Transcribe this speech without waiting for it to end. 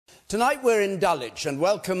Tonight we're in Dulwich, and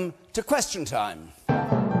welcome to Question Time.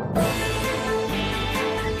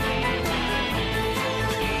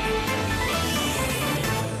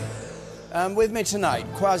 With me tonight,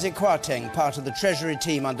 Kwasi Kwarteng, part of the Treasury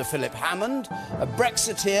team under Philip Hammond, a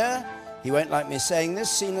Brexiteer, he won't like me saying this,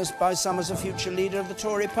 seen as by some as a future leader of the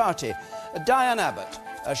Tory party. Diane Abbott,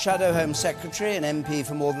 a Shadow Home Secretary, an MP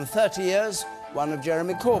for more than 30 years, one of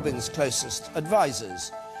Jeremy Corbyn's closest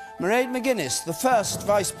advisers. Mairead McGuinness, the first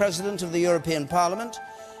Vice President of the European Parliament.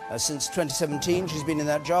 Since 2017, she's been in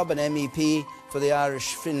that job, an MEP for the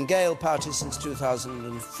Irish Fine Gael party since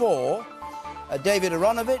 2004. David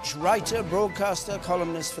Aaronovitch, writer, broadcaster,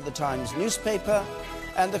 columnist for the Times newspaper,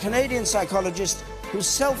 and the Canadian psychologist whose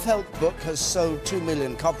self-help book has sold 2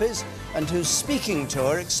 million copies and whose speaking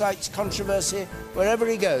tour excites controversy wherever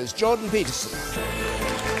he goes, Jordan Peterson.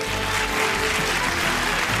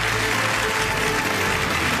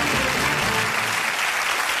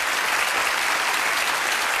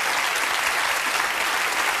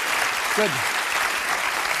 Good.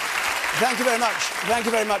 Thank you very much. Thank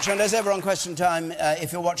you very much. And as ever on Question Time,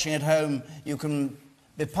 if you're watching at home, you can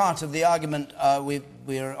be part of the argument.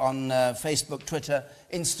 We're on Facebook, Twitter,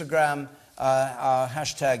 Instagram. Our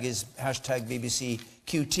hashtag is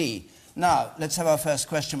 #BBCQT. Now, let's have our first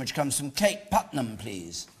question, which comes from Kate Putnam,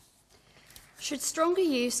 please. Should stronger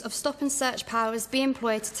use of stop and search powers be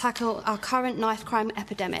employed to tackle our current knife crime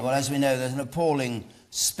epidemic? Well, as we know, there's an appalling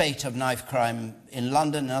spate of knife crime in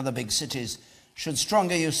London and other big cities. Should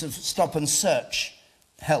stronger use of stop and search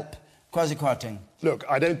help? Kwasi Kwarteng. Look,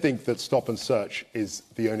 I don't think that stop and search is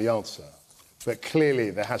the only answer, but clearly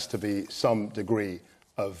there has to be some degree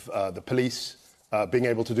of the police being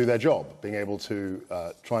able to do their job, being able to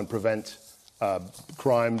try and prevent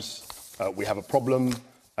crimes. We have a problem.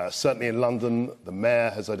 Certainly in London, the mayor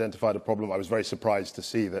has identified a problem. I was very surprised to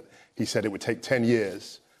see that he said it would take 10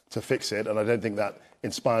 years to fix it, and I don't think that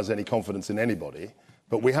inspires any confidence in anybody.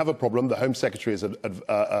 But we have a problem. The Home Secretary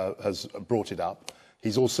has brought it up.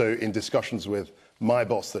 He's also in discussions with my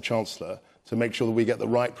boss, the Chancellor, to make sure that we get the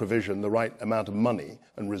right provision, the right amount of money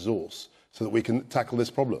and resource so that we can tackle this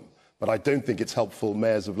problem. But I don't think it's helpful,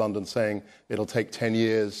 mayors of London saying it'll take 10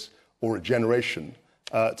 years or a generation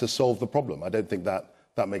to solve the problem. I don't think that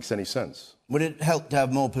makes any sense. Would it help to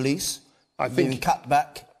have more police? I think been cut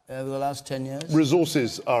back over the last 10 years?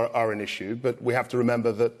 Resources are an issue, but we have to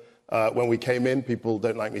remember that when we came in, people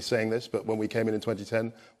don't like me saying this, but when we came in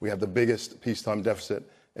 2010, we had the biggest peacetime deficit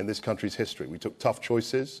in this country's history. We took tough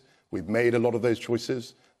choices. We've made a lot of those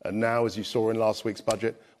choices. And now, as you saw in last week's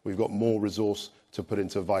budget, we've got more resource to put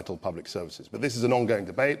into vital public services. But this is an ongoing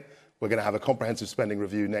debate. We're going to have a comprehensive spending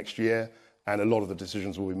review next year, and a lot of the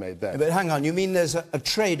decisions will be made there. But hang on, you mean there's a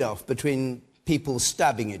trade-off between people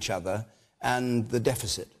stabbing each other and the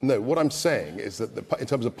deficit? No, what I'm saying is that in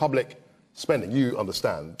terms of public spending, you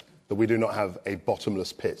understand that we do not have a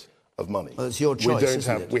bottomless pit of money. Well, it's your choice,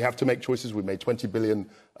 We have to make choices. We made 20 billion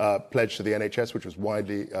pledge to the NHS, which was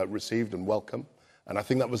widely received and welcome. And I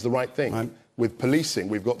think that was the right thing. Right. With policing,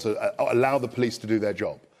 we've got to allow the police to do their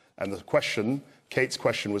job. And the question, Kate's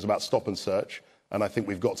question, was about stop and search. And I think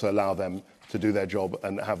we've got to allow them to do their job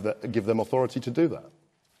and give them authority to do that.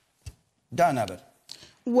 Diane Abbott.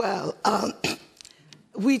 Well,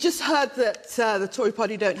 we just heard that the Tory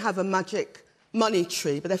party don't have a magic money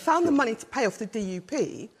tree, but they found the money to pay off the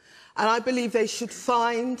DUP, and I believe they should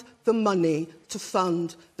find the money to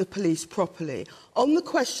fund the police properly. On the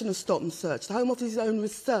question of stop and search, the Home Office's own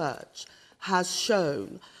research has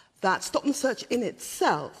shown that stop and search in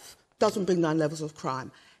itself doesn't bring down levels of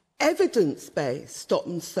crime. Evidence-based stop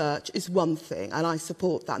and search is one thing, and I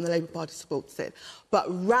support that, and the Labour Party supports it. But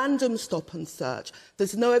random stop and search,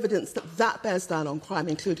 there's no evidence that that bears down on crime,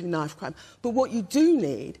 including knife crime. But what you do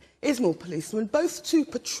need is more policemen, both to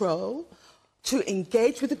patrol, to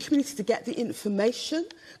engage with the community, to get the information,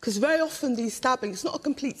 because very often these stabbings, it's not a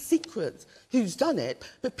complete secret who's done it,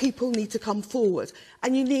 but people need to come forward.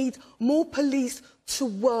 And you need more police to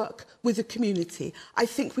work with the community. I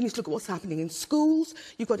think we need to look at what's happening in schools.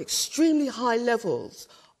 You've got extremely high levels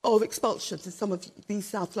of expulsions in some of these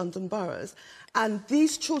South London boroughs. And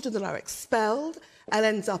these children that are expelled and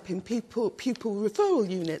end up in pupil referral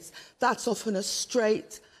units, that's often a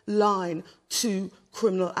straight line to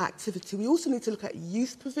criminal activity. We also need to look at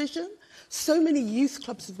youth provision. So many youth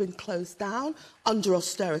clubs have been closed down under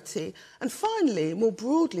austerity. And finally, more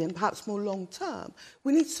broadly and perhaps more long-term,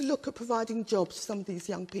 we need to look at providing jobs for some of these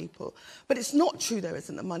young people. But it's not true there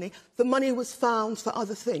isn't the money. The money was found for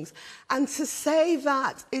other things. And to say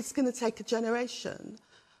that it's going to take a generation,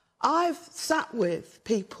 I've sat with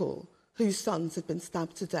people whose sons have been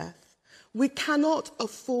stabbed to death. We cannot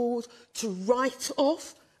afford to write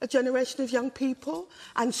off a generation of young people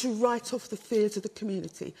and to write off the fears of the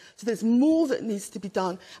community. So there's more that needs to be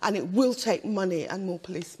done, and it will take money and more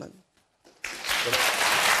policemen.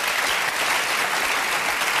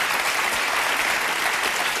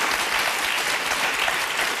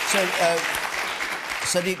 So,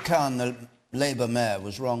 Sadiq Khan, the Labour mayor,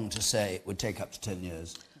 was wrong to say it would take up to 10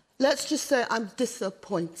 years. Let's just say I'm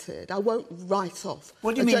disappointed. I won't write off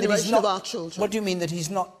What do you a mean generation of our children. What do you mean that he's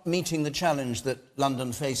not meeting the challenge that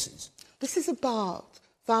London faces? This is about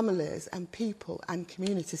families and people and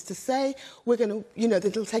communities. To say we're going to, you know, that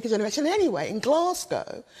it'll take a generation. Anyway, in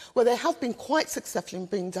Glasgow, where they have been quite successful in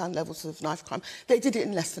bringing down levels of knife crime, they did it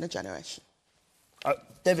in less than a generation.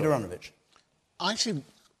 David Aaronovitch. I actually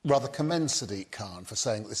rather commend Sadiq Khan for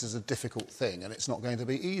saying that this is a difficult thing and it's not going to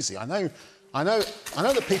be easy. I know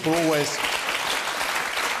that people always...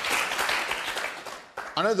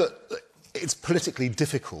 I know that it's politically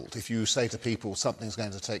difficult if you say to people something's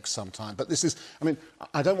going to take some time. But this is... I mean,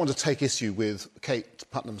 I don't want to take issue with Kate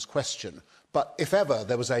Putnam's question, but if ever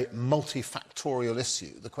there was a multifactorial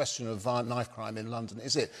issue, the question of knife crime in London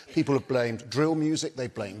is it. People have blamed drill music, they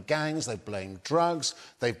blame gangs, they blame drugs,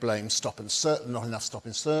 they blame stop and search, not enough stop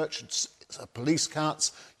and search, police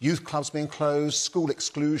cuts, youth clubs being closed, school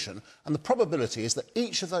exclusion, and the probability is that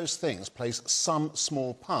each of those things plays some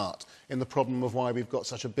small part in the problem of why we've got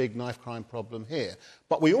such a big knife crime problem here.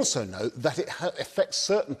 But we also know that it affects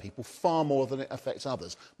certain people far more than it affects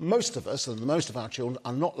others. Most of us, and most of our children,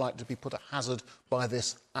 are not likely to be put at hazard by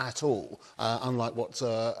this at all, unlike what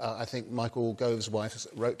I think Michael Gove's wife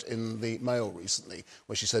wrote in the Mail recently,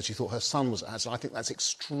 where she said she thought her son was at hazard. I think that's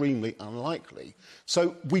extremely unlikely.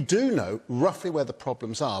 So we do know roughly where the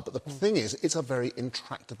problems are, but the thing is, it's a very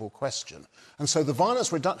intractable question. And so the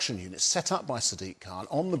Violence Reduction Unit, set up by Sadiq Khan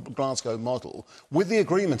on the Glasgow model, with the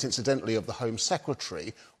agreement, incidentally, of the Home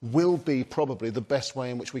Secretary, will be probably the best way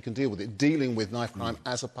in which we can deal with it, dealing with knife crime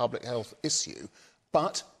as a public health issue.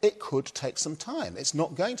 But it could take some time. It's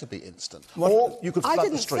not going to be instant. Or you could flood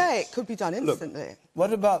the streets. I didn't say it could be done instantly.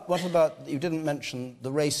 Look, what about... You didn't mention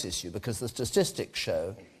the race issue, because the statistics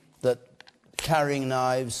show that carrying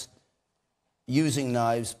knives, using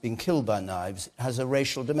knives, being killed by knives, has a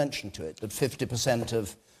racial dimension to it, that 50%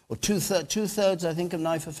 of... or two-thirds, I think, of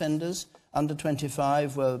knife offenders under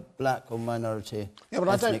 25 were black or minority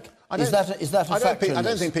ethnic. Is that a factor? I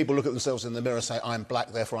don't think people look at themselves in the mirror and say, I'm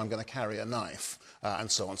black, therefore I'm going to carry a knife, and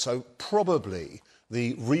so on. So probably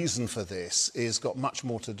the reason for this is got much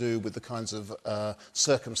more to do with the kinds of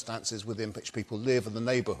circumstances within which people live and the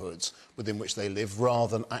neighbourhoods within which they live,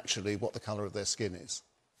 rather than actually what the colour of their skin is.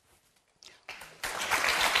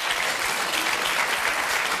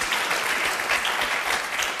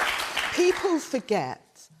 People forget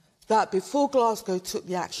that before Glasgow took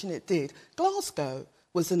the action it did, Glasgow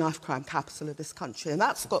was the knife crime capital of this country, and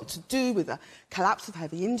that's got to do with the collapse of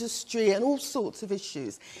heavy industry and all sorts of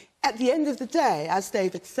issues. At the end of the day, as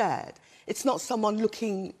David said, it's not someone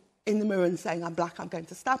looking in the mirror and saying, I'm black, I'm going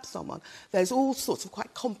to stab someone. There's all sorts of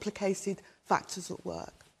quite complicated factors at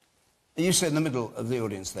work. You sit in the middle of the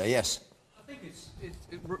audience there, yes? I think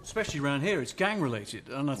especially around here, it's gang-related,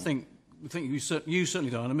 and I think you certainly,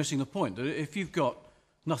 Diane, are missing the point. That if you've got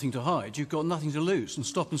nothing to hide, you've got nothing to lose, and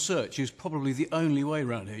stop and search is probably the only way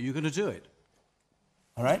around here you're going to do it.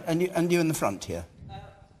 All right, and you in the front here.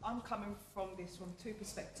 I'm coming from this from two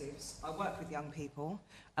perspectives. I work with young people,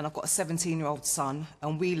 and I've got a 17-year-old son,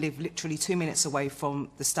 and we live literally 2 minutes away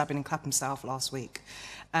from the stabbing in Clapham South last week.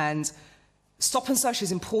 And stop and search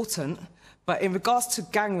is important, but in regards to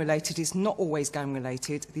gang-related, it's not always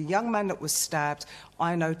gang-related. The young man that was stabbed,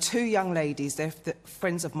 I know two young ladies, they're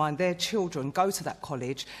friends of mine, their children go to that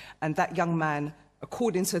college, and that young man,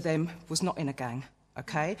 according to them, was not in a gang,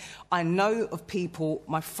 okay? I know of people,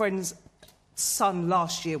 my friend's son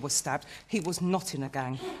last year was stabbed, he was not in a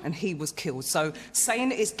gang, and he was killed. So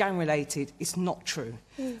saying it's gang-related is not true.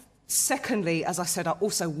 Secondly, as I said, I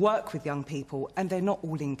also work with young people, and they're not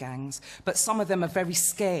all in gangs, but some of them are very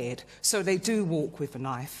scared, so they do walk with a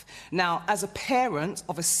knife. Now, as a parent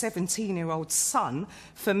of a 17-year-old son,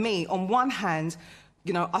 for me, on one hand,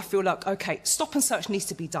 you know, I feel like, OK, stop and search needs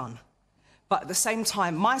to be done. But at the same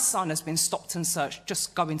time, my son has been stopped and searched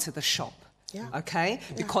just going to the shop. Yeah. OK?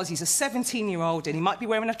 Yeah. Because he's a 17-year-old and he might be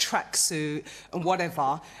wearing a tracksuit and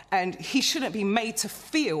whatever, and he shouldn't be made to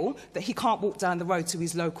feel that he can't walk down the road to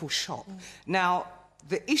his local shop. Now,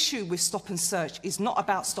 the issue with stop and search is not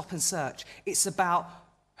about stop and search. It's about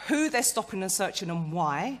who they're stopping and searching and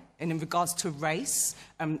why, and in regards to race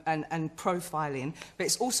and profiling, but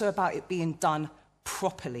it's also about it being done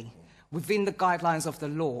properly within the guidelines of the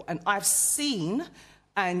law. And I've seen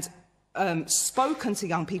and spoken to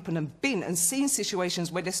young people and been and seen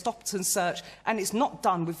situations where they're stopped and searched and it's not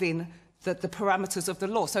done within the parameters of the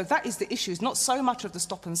law. So that is the issue. It's not so much of the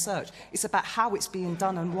stop and search. It's about how it's being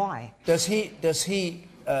done and why. Has he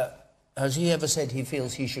ever said he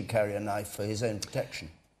feels he should carry a knife for his own protection?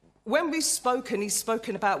 When we've spoken, he's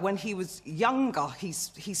spoken about when he was younger,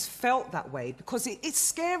 he's felt that way because it's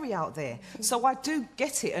scary out there. So I do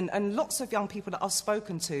get it, and lots of young people that I've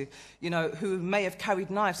spoken to, you know, who may have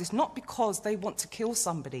carried knives, it's not because they want to kill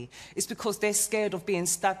somebody, it's because they're scared of being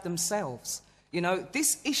stabbed themselves. You know,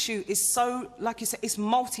 this issue is so, like you said, it's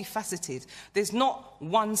multifaceted. There's not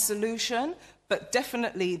one solution, but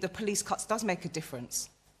definitely the police cuts does make a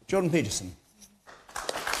difference. Jordan Peterson.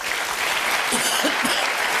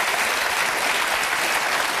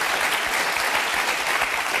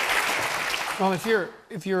 Well,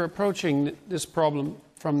 if you're approaching this problem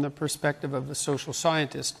from the perspective of a social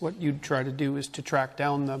scientist, what you'd try to do is to track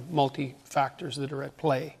down the multi-factors that are at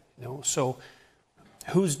play. You know, so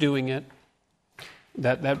who's doing it?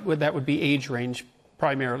 That would be age range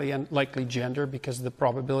primarily, and likely gender, because the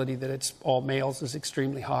probability that it's all males is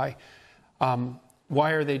extremely high.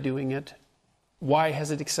 Why are they doing it? Why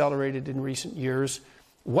has it accelerated in recent years?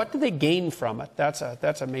 What do they gain from it? That's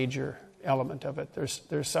a major element of it.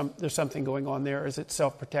 There's something going on there. Is it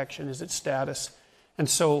self-protection? Is it status? And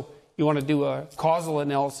so you want to do a causal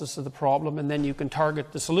analysis of the problem, and then you can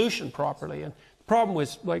target the solution properly. And the problem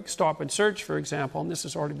with, like, stop and search, for example, and this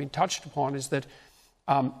has already been touched upon, is that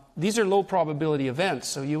these are low probability events,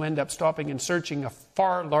 so you end up stopping and searching a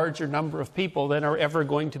far larger number of people than are ever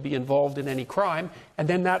going to be involved in any crime, and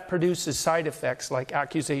then that produces side effects like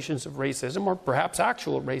accusations of racism or perhaps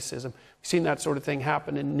actual racism. We've seen that sort of thing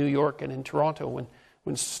happen in New York and in Toronto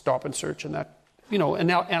when stop and search and that, you know, and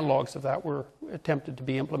now analogs of that were attempted to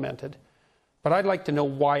be implemented. But I'd like to know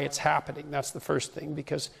why it's happening. That's the first thing,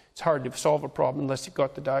 because it's hard to solve a problem unless you've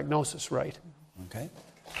got the diagnosis right. Okay.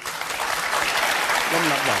 Surely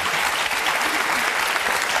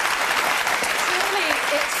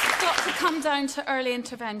it's got to come down to early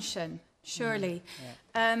intervention, surely.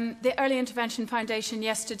 The Early Intervention Foundation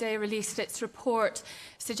yesterday released its report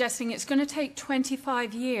suggesting it's going to take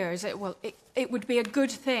 25 years. It would be a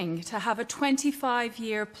good thing to have a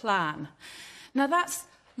 25-year plan. Now, that's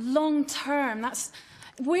long-term.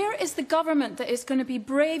 Where is the government that is going to be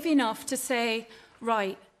brave enough to say,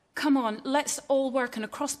 right, come on, let's all work in a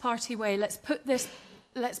cross-party way. Let's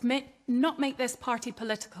not make this party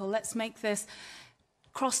political. Let's make this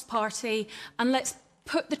cross-party, and let's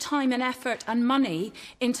put the time and effort and money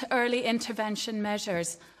into early intervention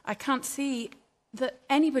measures. I can't see that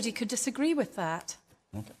anybody could disagree with that.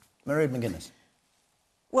 Okay. Mairead McGuinness.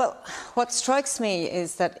 Well, what strikes me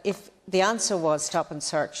is that if the answer was stop and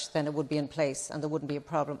search, then it would be in place and there wouldn't be a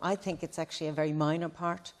problem. I think it's actually a very minor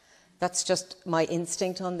part. That's just my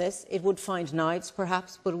instinct on this. It would find knives,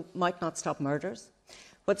 perhaps, but it might not stop murders.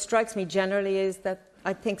 What strikes me generally is that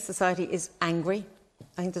I think society is angry.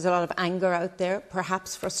 I think there's a lot of anger out there,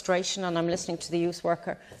 perhaps frustration, and I'm listening to the youth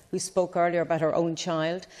worker who spoke earlier about her own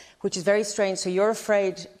child, which is very strange. So you're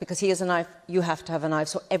afraid because he has a knife, you have to have a knife,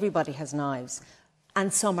 so everybody has knives,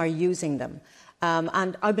 and some are using them.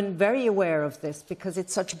 And I've been very aware of this because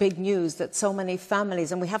it's such big news that so many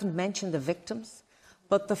families, and we haven't mentioned the victims,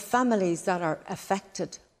 but the families that are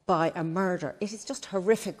affected by a murder, it is just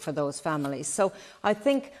horrific for those families. So I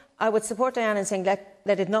think I would support Diane in saying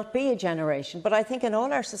let it not be a generation, but I think in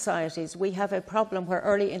all our societies we have a problem where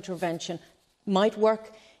early intervention might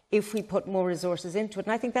work if we put more resources into it,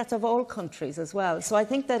 and I think that's of all countries as well. So I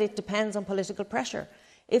think that it depends on political pressure.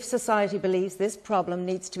 If society believes this problem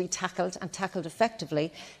needs to be tackled and tackled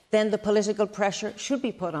effectively, then the political pressure should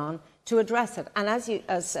be put on to address it. And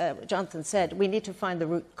as Jonathan said, we need to find the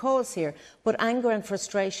root cause here, but anger and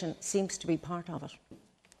frustration seems to be part of it.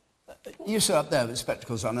 You sit up there with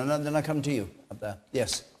spectacles on, and then I come to you up there.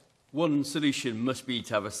 Yes. One solution must be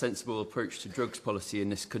to have a sensible approach to drugs policy in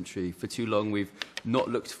this country. For too long we've not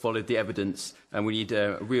looked to follow the evidence, and we need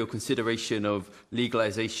a real consideration of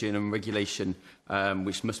legalisation and regulation,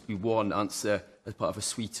 which must be one answer as part of a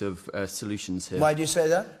suite of solutions here. Why do you say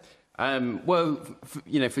that? Well,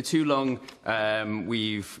 for too long,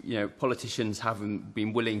 politicians haven't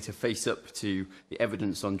been willing to face up to the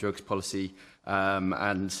evidence on drugs policy,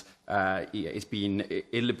 and it's been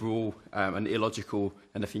illiberal and illogical.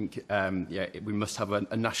 And I think, we must have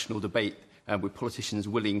a national debate with politicians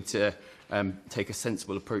willing to take a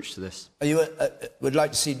sensible approach to this. Are you would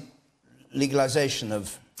like to see legalisation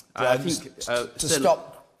of drugs to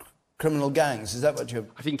stop criminal gangs? Is that what you're...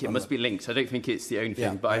 I think it must be linked. I don't think it's the only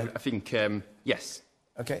thing, but I think, yes.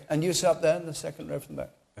 OK. And you sit up there in the second row from the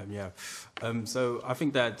back. So I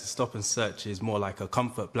think that stop and search is more like a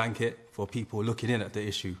comfort blanket for people looking in at the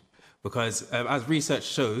issue, because as research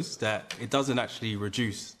shows that it doesn't actually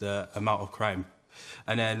reduce the amount of crime.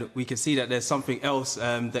 And then we can see that there's something else.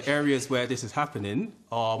 The areas where this is happening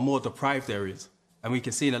are more deprived areas. And we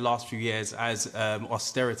can see in the last few years as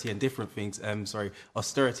austerity and different things,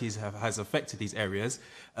 austerities has affected these areas,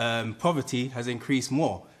 poverty has increased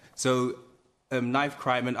more. So knife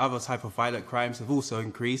crime and other type of violent crimes have also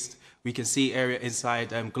increased. We can see area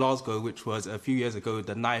inside Glasgow, which was a few years ago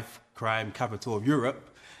the knife crime capital of Europe,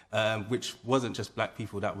 which wasn't just black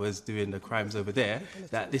people that was doing the crimes over there,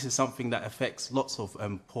 that this is something that affects lots of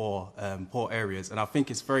poor areas. And I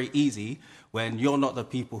think it's very easy when you're not the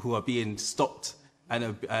people who are being stopped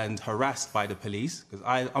and harassed by the police, because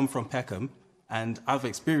I'm from Peckham, and I've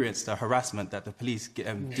experienced the harassment that the police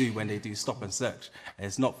do when they do stop and search. And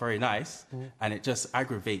it's not very nice, and it just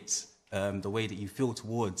aggravates the way that you feel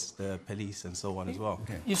towards the police and so on as well.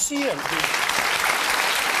 You see it.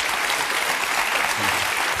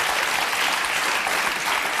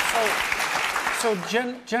 So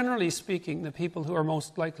generally speaking, the people who are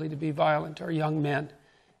most likely to be violent are young men.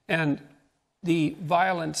 And the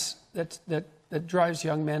violence that drives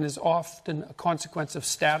young men is often a consequence of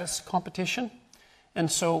status competition. And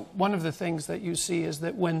so one of the things that you see is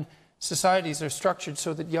that when societies are structured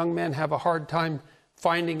so that young men have a hard time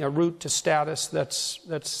finding a route to status that's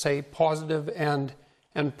say, positive and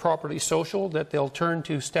properly social, that they'll turn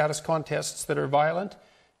to status contests that are violent.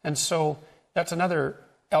 And so that's another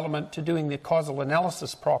element to doing the causal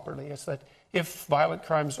analysis properly, is that if violent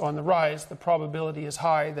crimes are on the rise, the probability is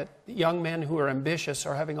high that young men who are ambitious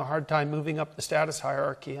are having a hard time moving up the status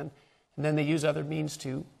hierarchy, and then they use other means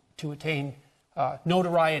to attain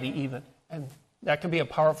notoriety even. And that can be a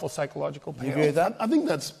powerful psychological payoff. You agree with that? I think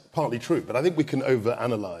that's partly true, but I think we can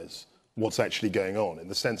overanalyze what's actually going on, in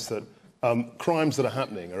the sense that crimes that are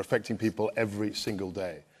happening are affecting people every single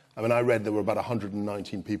day. I mean, I read there were about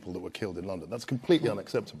 119 people that were killed in London. That's completely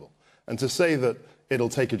unacceptable. And to say that it'll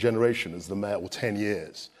take a generation, as the mayor, or 10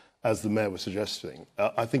 years, as the mayor was suggesting,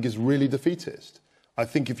 I think is really defeatist. I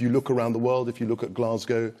think if you look around the world, if you look at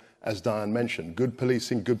Glasgow, as Diane mentioned, good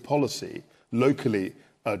policing, good policy, locally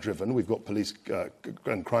driven, we've got police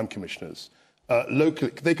and crime commissioners,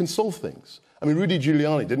 locally, they can solve things. I mean, Rudy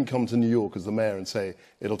Giuliani didn't come to New York as the mayor and say,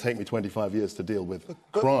 it'll take me 25 years to deal with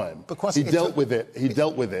crime. He dealt with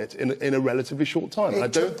it in a relatively short time. And I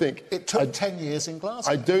don't think... It took 10 years in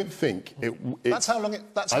Glasgow. I don't think that's how long it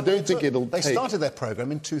took. They started their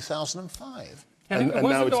programme in 2005. And it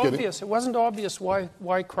wasn't obvious. It wasn't obvious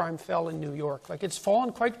why crime fell in New York. Like, it's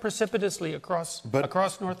fallen quite precipitously across North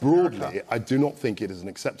America. Broadly, I do not think it is an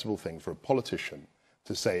acceptable thing for a politician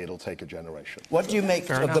to say it'll take a generation. What do you make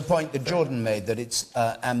of the point that Jordan made, that it's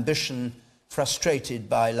ambition frustrated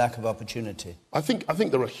by lack of opportunity? I think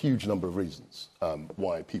there are a huge number of reasons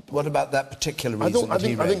why people... What about that particular reason I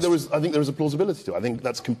think there is a plausibility to it. I think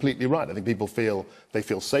that's completely right. I think people feel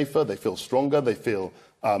safer, they feel stronger, they feel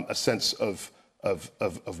a sense of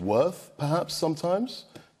worth, perhaps, sometimes.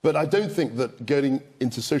 But I don't think that going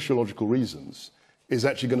into sociological reasons is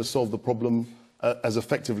actually going to solve the problem as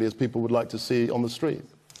effectively as people would like to see on the street.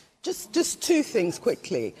 Just two things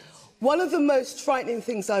quickly. One of the most frightening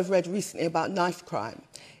things I've read recently about knife crime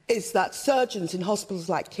is that surgeons in hospitals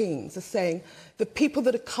like King's are saying the people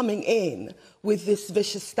that are coming in with this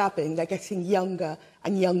vicious stabbing, they're getting younger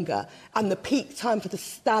and younger, and the peak time for the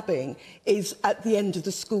stabbing is at the end of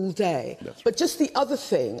the school day. But just the other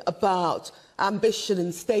thing about ambition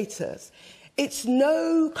and status, it's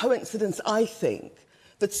no coincidence, I think,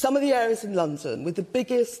 that some of the areas in London with the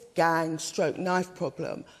biggest gang/knife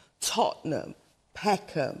problem, Tottenham,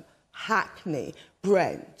 Peckham, Hackney,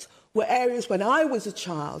 Brent, were areas when I was a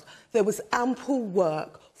child there was ample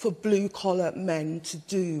work for blue-collar men to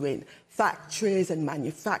do in factories and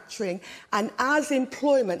manufacturing. And as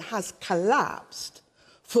employment has collapsed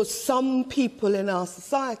for some people in our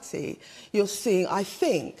society, you're seeing, I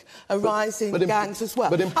think, a rise in gangs as well.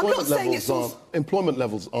 But employment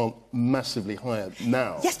levels aren't massively higher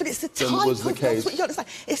now. Yes, but it's the type of jobs. What you understand?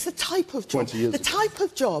 It's the type of jobs. The type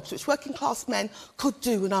of jobs which working-class men could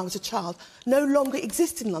do when I was a child no longer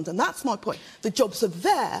exist in London. That's my point. The jobs are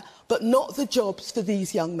there, but not the jobs for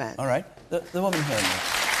these young men. All right. The woman here.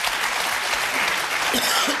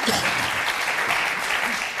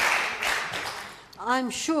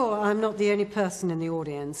 I'm sure I'm not the only person in the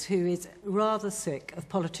audience who is rather sick of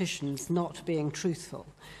politicians not being truthful.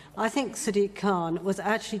 I think Sadiq Khan was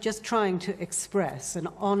actually just trying to express an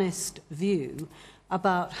honest view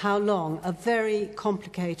about how long a very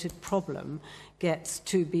complicated problem gets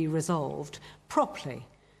to be resolved properly.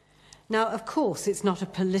 Now, of course, it's not a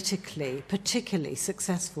politically particularly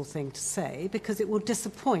successful thing to say because it will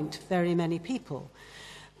disappoint very many people.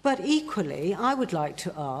 But equally, I would like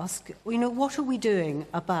to ask, what are we doing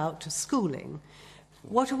about schooling?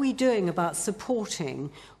 What are we doing about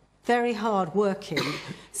supporting very hard-working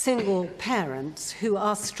single parents who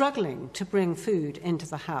are struggling to bring food into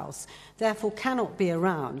the house, therefore cannot be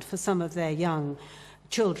around for some of their young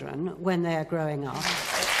children when they are growing up?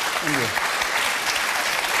 Thank you.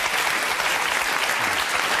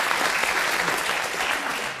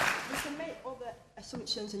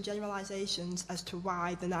 Assumptions and generalisations as to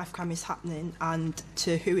why the knife crime is happening and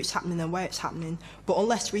to who it's happening and where it's happening, but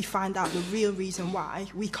unless we find out the real reason why,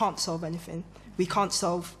 we can't solve anything. We can't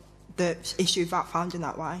solve the issue without finding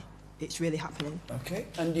out why it's really happening. Okay,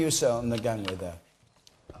 and you, sir, on the gangway there.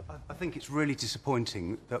 I think it's really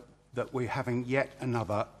disappointing that we're having yet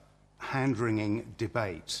another hand-wringing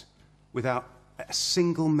debate without a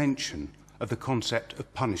single mention of the concept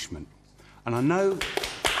of punishment. And I know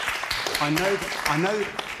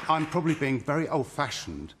I'm probably being very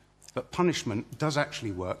old-fashioned, but punishment does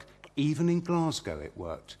actually work. Even in Glasgow, it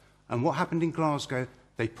worked. And what happened in Glasgow?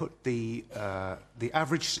 They put the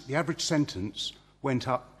average sentence went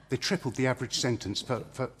up. They tripled the average sentence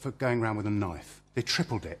for going around with a knife. They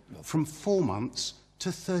tripled it from 4 months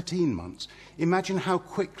to 13 months. Imagine how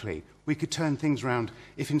quickly we could turn things around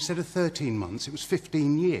if instead of 13 months it was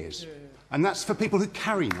 15 years. And that's for people who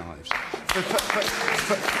carry knives.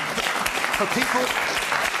 For people,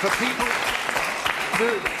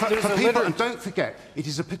 and don't forget, it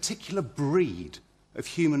is a particular breed of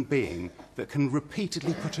human being that can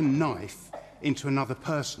repeatedly put a knife into another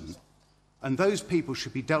person. And those people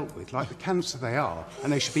should be dealt with like the cancer they are,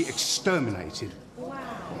 and they should be exterminated. Wow.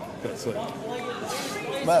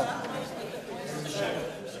 Well,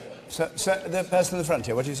 so the person in the front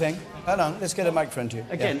here, what are you saying? Hold on, let's get a microphone to you.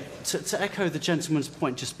 Again, to echo the gentleman's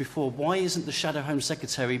point just before, why isn't the Shadow Home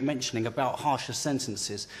Secretary mentioning about harsher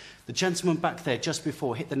sentences? The gentleman back there just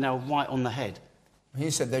before hit the nail right on the head. He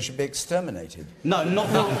said they should be exterminated. No, not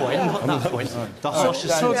that point, not that point. The harsher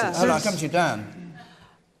sentences. Hold on, come to you, Dan.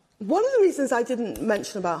 One of the reasons I didn't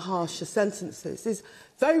mention about harsher sentences is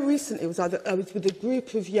very recently I was with a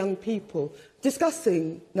group of young people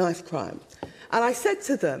discussing knife crime. And I said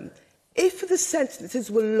to them, if the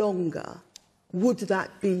sentences were longer, would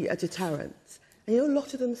that be a deterrent? And a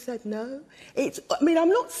lot of them said no. I'm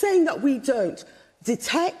not saying that we don't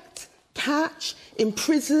detect, catch,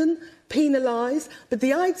 imprison, penalise, but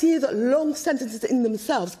the idea that long sentences in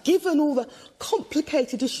themselves, given all the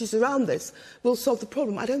complicated issues around this, will solve the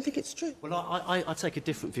problem, I don't think it's true. Well, I take a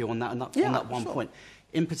different view on that, on that one point.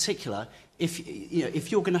 In particular,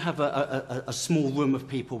 if you're going to have a small room of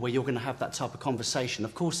people where you're going to have that type of conversation,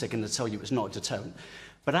 of course they're going to tell you it's not a deterrent.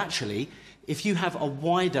 But actually, if you have a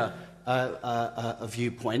wider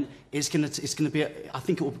viewpoint, it's going to be, I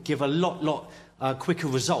think it will give a lot quicker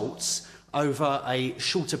results over a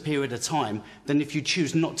shorter period of time than if you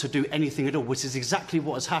choose not to do anything at all, which is exactly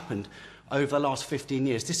what has happened over the last 15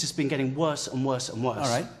 years. This has been getting worse and worse and worse. All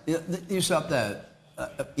right. You stop there.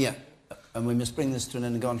 Yeah. And we must bring this to an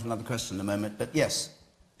end and go on to another question in a moment. But yes.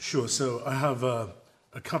 Sure. So I have a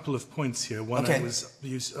couple of points here. One, okay.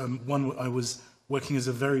 I was working as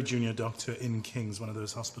a very junior doctor in King's, one of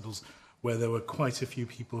those hospitals where there were quite a few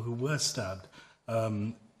people who were stabbed,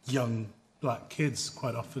 young black kids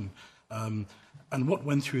quite often. And what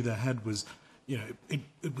went through their head was,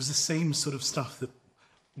 it was the same sort of stuff that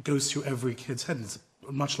goes through every kid's head. It's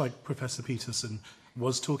much like Professor Peterson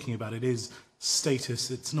was talking about. It is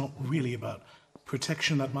status. It's not really about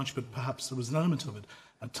protection that much, but perhaps there was an element of it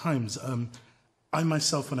at times. I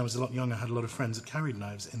myself, when I was a lot younger, had a lot of friends that carried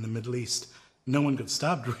knives in the Middle East. No one got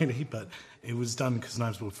stabbed, really, but it was done because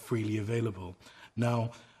knives were freely available.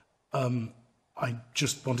 Now, I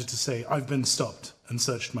just wanted to say I've been stopped and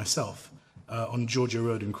searched myself on Georgia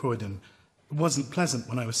Road in Croydon. It wasn't pleasant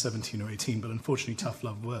when I was 17 or 18, but unfortunately tough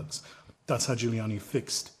love works. That's how Giuliani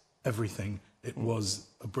fixed everything. It was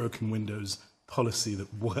a broken windows policy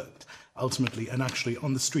that worked ultimately. And actually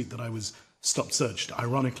on the street that I was stopped searched,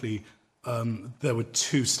 ironically, there were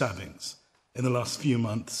 2 stabbings in the last few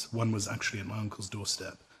months. One was actually at my uncle's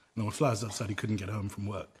doorstep. And there were flowers outside, he couldn't get home from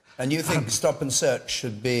work. And you think stop and search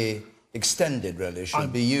should be extended, really,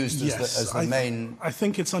 should be used as the main I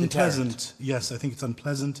think it's unpleasant. Deterrent. Yes, I think it's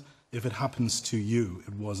unpleasant. If it happens to you,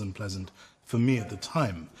 it was unpleasant for me at the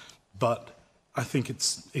time. But I think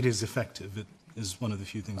it is effective. It is one of the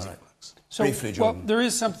few things that works. So, briefly, well, there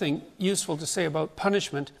is something useful to say about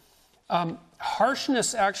punishment.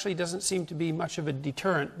 Harshness actually doesn't seem to be much of a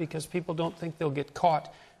deterrent because people don't think they'll get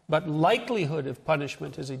caught. but likelihood of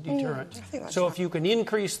punishment is a deterrent. So if you can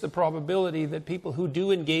increase the probability that people who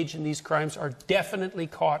do engage in these crimes are definitely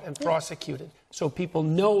caught and prosecuted, so people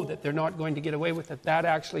know that they're not going to get away with it, that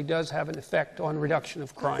actually does have an effect on reduction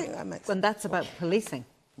of crime. When that's about policing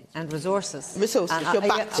and resources. Resources. And You're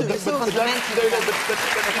back to resources. It's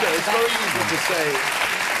very easy to say.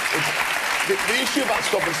 The issue about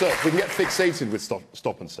stop and search, we can get fixated with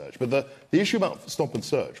stop and search, but the issue about stop and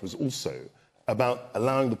search was also about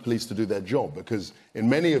allowing the police to do their job, because in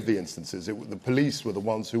many of the instances, the police were the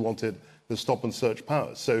ones who wanted the stop and search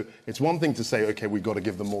powers. So it's one thing to say, OK, we've got to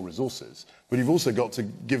give them more resources, but you've also got to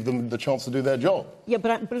give them the chance to do their job. Yeah,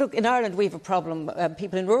 but look, in Ireland we have a problem.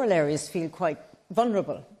 People in rural areas feel quite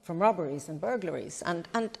vulnerable from robberies and burglaries, and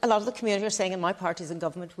a lot of the community are saying, in my party's in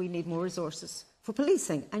government, we need more resources for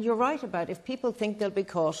policing. And you're right about, if people think they'll be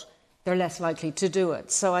caught, they're less likely to do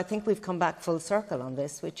it. So I think we've come back full circle on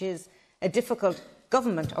this, which is a difficult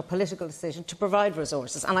government or political decision to provide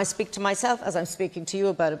resources. And I speak to myself as I'm speaking to you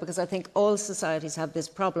about it, because I think all societies have this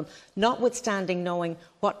problem, notwithstanding knowing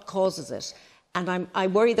what causes it. And I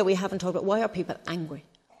worry that we haven't talked about, why are people angry?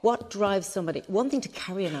 What drives somebody? One thing to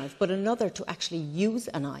carry a knife, but another to actually use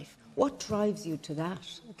a knife. What drives you to that?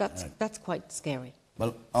 That's quite scary.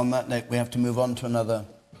 Well, on that note, we have to move on to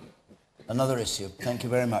another issue. Thank you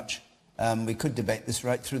very much. We could debate this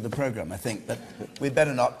right through the programme, I think, but we'd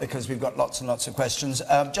better not, because we've got lots and lots of questions.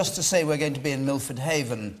 Just to say, we're going to be in Milford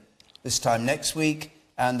Haven this time next week,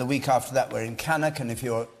 and the week after that we're in Cannock, and if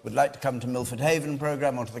you would like to come to Milford Haven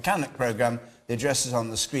programme or to the Cannock programme, the address is on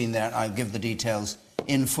the screen there, and I'll give the details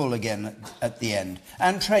in full again at the end.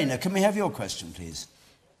 Anne Traynor, can we have your question, please?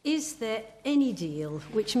 Is there any deal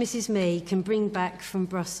which Mrs May can bring back from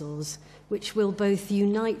Brussels which will both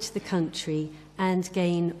unite the country and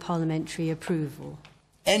gain parliamentary approval?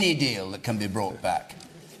 Any deal that can be brought back.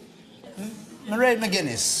 Mairead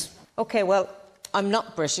McGuinness. OK, well, I'm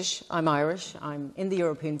not British, I'm Irish, I'm in the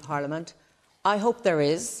European Parliament. I hope there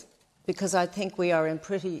is, because I think we are in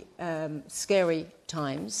pretty scary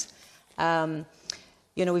times.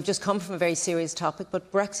 You know, we've just come from a very serious topic,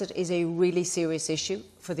 but Brexit is a really serious issue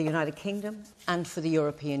for the United Kingdom and for the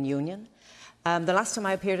European Union. The last time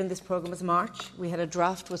I appeared in this programme was March. We had a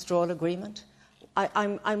draft withdrawal agreement.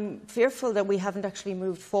 I'm fearful that we haven't actually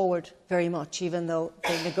moved forward very much, even though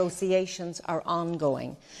the negotiations are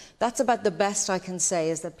ongoing. That's about the best I can say,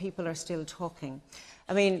 is that people are still talking.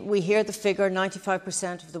 I mean, we hear the figure,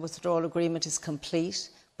 95% of the withdrawal agreement is complete.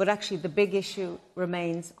 But actually the big issue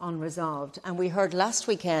remains unresolved. And we heard last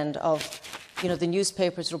weekend of, the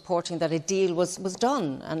newspapers reporting that a deal was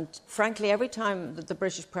done. And frankly, every time that the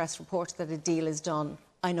British press reports that a deal is done,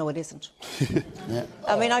 I know it isn't. Yeah.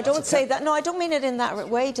 I mean, I don't say that. No, I don't mean it in that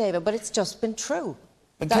way, David, but it's just been true.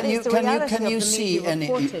 But can you see any?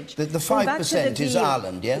 The 5% is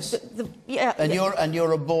Ireland, yes. Yeah. And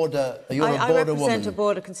you're a border. I represent a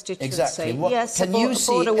border constituency. Exactly. Yes, a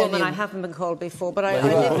border woman. I haven't been called before, but I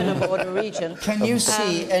live in a border region. Can you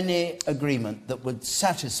see any agreement that would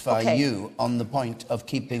satisfy you on the point of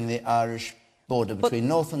keeping the Irish border between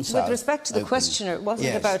north and south? With respect to the questioner, it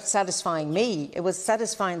wasn't about satisfying me. It was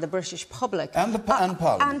satisfying the British public and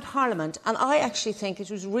Parliament. And Parliament. And I actually think it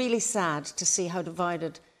was really sad to see how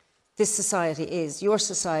divided this society is, your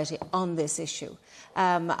society, on this issue.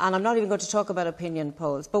 And I'm not even going to talk about opinion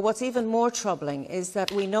polls. But what's even more troubling is that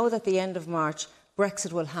we know that at the end of March,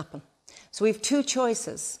 Brexit will happen. So we have two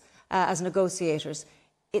choices as negotiators.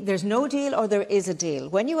 There's no deal or there is a deal.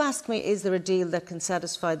 When you ask me, is there a deal that can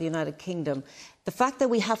satisfy the United Kingdom, the fact that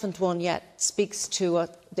we haven't one yet speaks to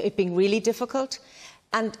it being really difficult.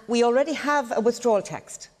 And we already have a withdrawal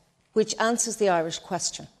text which answers the Irish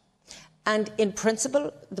question. And in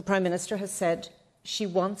principle, the Prime Minister has said she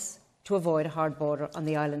wants to avoid a hard border on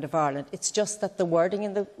the island of Ireland. It's just that the wording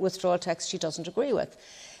in the withdrawal text she doesn't agree with.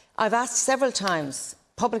 I've asked several times,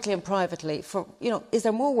 publicly and privately, for, is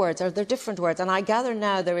there more words? Are there different words? And I gather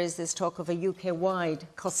now there is this talk of a UK-wide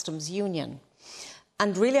customs union.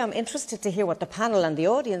 And really I'm interested to hear what the panel and the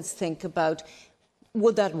audience think about,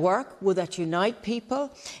 would that work? Would that unite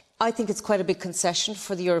people? I think it's quite a big concession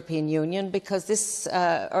for the European Union, because this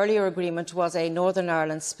earlier agreement was a Northern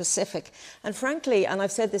Ireland specific. And frankly, and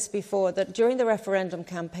I've said this before, that during the referendum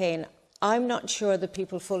campaign, I'm not sure that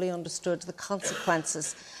people fully understood the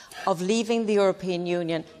consequences of leaving the European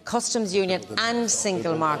Union, customs union and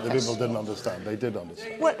single market. The people didn't understand. They did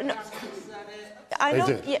understand. Well, no, I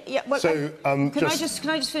know. Yeah, well, so, can I just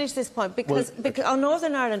finish this point? Because on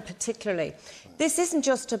Northern Ireland particularly, this isn't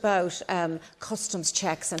just about customs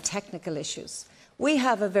checks and technical issues. We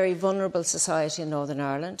have a very vulnerable society in Northern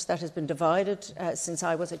Ireland that has been divided since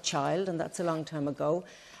I was a child, and that's a long time ago.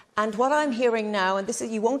 And what I'm hearing now, and this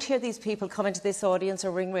is, you won't hear these people come into this audience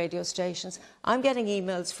or ring radio stations, I'm getting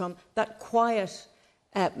emails from that quiet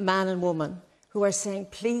man and woman who are saying,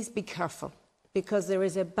 please be careful, because there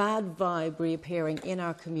is a bad vibe reappearing in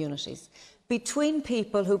our communities between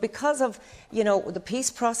people who, because of, you know, the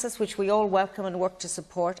peace process, which we all welcome and work to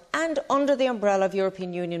support, and under the umbrella of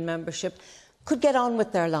European Union membership, could get on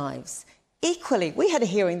with their lives. Equally, we had a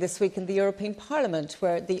hearing this week in the European Parliament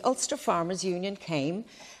where the Ulster Farmers Union came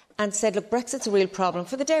and said, look, Brexit's a real problem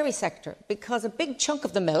for the dairy sector because a big chunk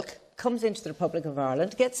of the milk comes into the Republic of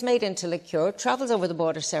Ireland, gets made into liqueur, travels over the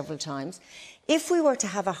border several times. If we were to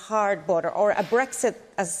have a hard border, or a Brexit,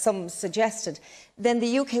 as some suggested, then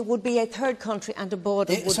the UK would be a third country and a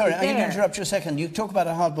border would Sorry, be I'm going there. to interrupt you a second. You talk about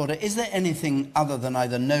a hard border. Is there anything other than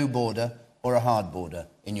either no border or a hard border,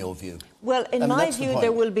 in your view? Well, in my view,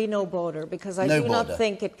 there will be no border, because I do not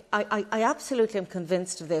think it... I absolutely am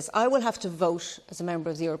convinced of this. I will have to vote as a member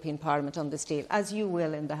of the European Parliament on this deal, as you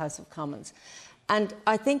will in the House of Commons. And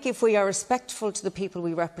I think if we are respectful to the people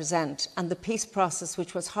we represent and the peace process,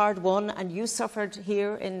 which was hard won, and you suffered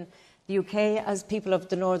here in the UK, as people of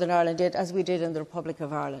the Northern Ireland did, as we did in the Republic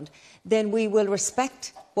of Ireland, then we will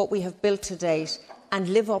respect what we have built to date and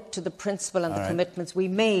live up to the principle and the commitments we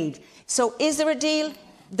made. So is there a deal?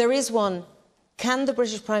 There is one. Can the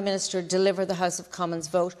British Prime Minister deliver the House of Commons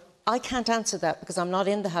vote? I can't answer that because I'm not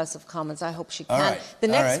in the House of Commons. I hope she can. The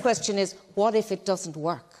next question is, what if it doesn't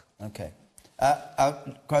work? OK.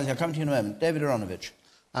 Kwasi, I'll come to you in a moment. David Aaronovitch.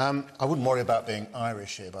 I wouldn't worry about being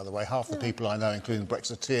Irish here, by the way. Half the people I know, including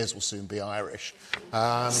Brexiteers, will soon be Irish.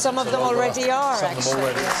 Some of them already are, actually. Some of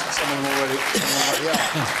them already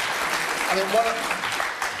are. I mean,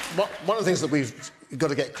 one of the things that we've got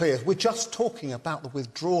to get clear is we're just talking about the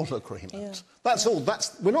withdrawal agreement. Yeah. That's all.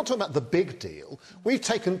 We're not talking about the big deal. We've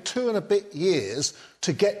taken 2 and a bit years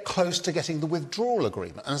to get close to getting the withdrawal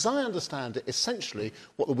agreement. And as I understand it, essentially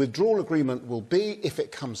what the withdrawal agreement will be, if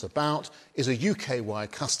it comes about, is a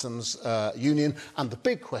UK-wide customs union. And the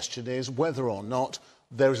big question is whether or not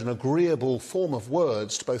there is an agreeable form of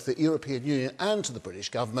words to both the European Union and to the British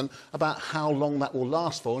government about how long that will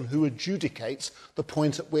last for and who adjudicates the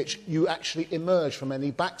point at which you actually emerge from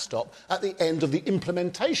any backstop at the end of the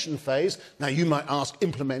implementation phase. Now, you might ask,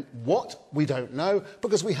 implement what? We don't know,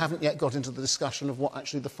 because we haven't yet got into the discussion of what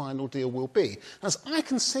actually the final deal will be. As I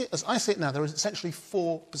see it now, there are essentially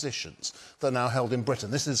 4 positions that are now held in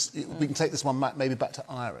Britain. This is, we can take this one maybe back to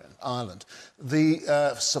Ireland. For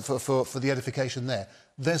the edification there.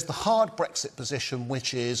 There's the hard Brexit position,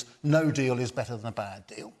 which is no deal is better than a bad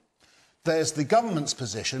deal. There's the government's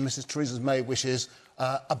position, Mrs Theresa May, which is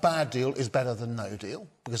a bad deal is better than no deal,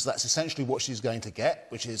 because that's essentially what she's going to get,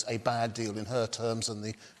 which is a bad deal in her terms and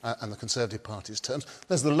the Conservative Party's terms.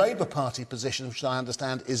 There's the Labour Party position, which I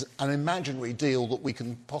understand is an imaginary deal that we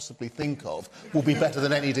can possibly think of, will be better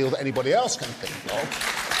than any deal that anybody else can think of.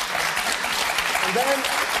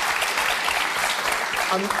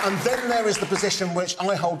 And then there is the position which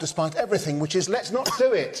I hold despite everything, which is let's not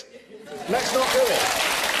do it. Let's not do it.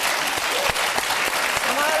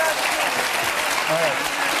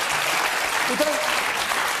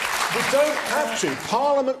 We don't have to.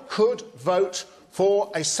 Parliament could vote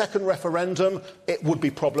for a second referendum. It would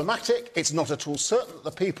be problematic. It's not at all certain that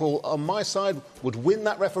the people on my side would win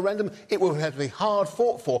that referendum. It would have to be hard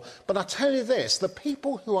fought for. But I tell you this, the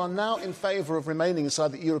people who are now in favour of remaining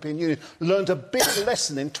inside the European Union learned a big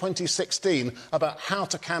lesson in 2016 about how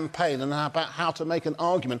to campaign and about how to make an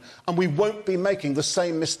argument, and we won't be making the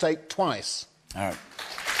same mistake twice. All right.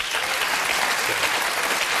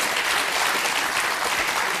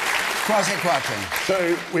 Kwasi Kwarteng.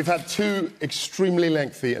 So we've had 2 extremely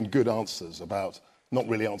lengthy and good answers about not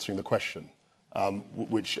really answering the question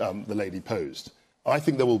which the lady posed. I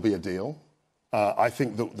think there will be a deal. I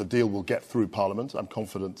think that the deal will get through Parliament. I'm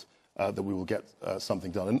confident that we will get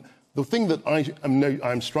something done. And the thing that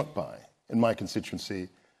I'm struck by in my constituency,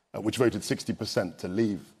 which voted 60% to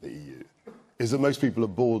leave the EU, is that most people are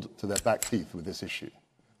bored to their back teeth with this issue.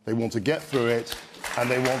 They want to get through it, and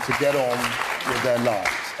they want to get on with their lives.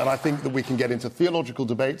 And I think that we can get into theological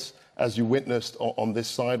debates, as you witnessed on this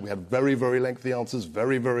side. We had very, very lengthy answers,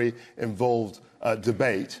 very, very involved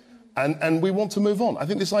debate. And we want to move on. I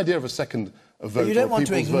think this idea of a second vote... But you don't want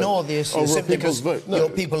to ignore the issue simply because your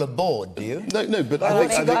people are bored, do you? No, but I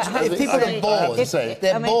think if people are bored,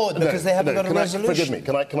 they're bored because they haven't got a resolution. Forgive me,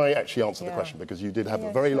 can I actually answer the question? Because you did have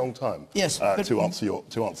a very long time to answer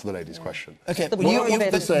the lady's question. Okay,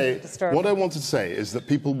 what I wanted to say is that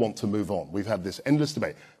people want to move on. We've had this endless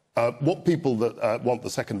debate. What people that want the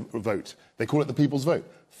second vote, they call it the people's vote.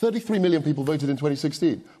 33 million people voted in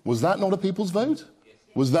 2016. Was that not a people's vote?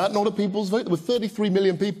 Was that not a people's vote? There were 33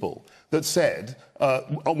 million people that said,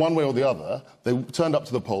 one way or the other, they turned up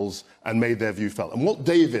to the polls and made their view felt. And what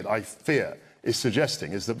David, I fear, is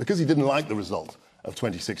suggesting is that because he didn't like the result of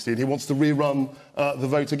 2016, he wants to rerun the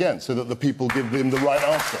vote again so that the people give him the right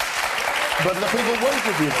answer. But the people won't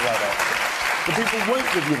give you the right answer. The people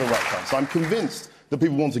won't give you the right answer. I'm convinced that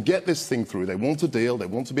people want to get this thing through. They want a deal. They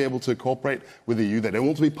want to be able to cooperate with the EU. They don't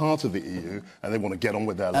want to be part of the EU, and they want to get on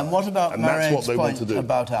with their lives. And what about Mairead's point do.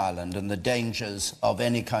 about Ireland and the dangers of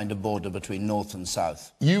any kind of border between North and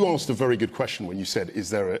South? You asked a very good question when you said,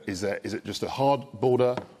 is it just a hard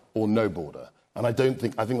border or no border? And I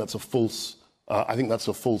think that's a false. I think that's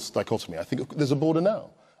a false dichotomy. I think there's a border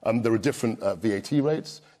now. There are different VAT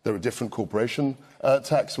rates. There are different corporation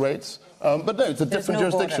tax rates. But no, it's a different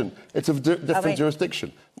jurisdiction. Border. It's a different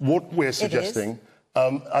jurisdiction. What we're suggesting,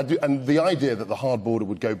 and the idea that the hard border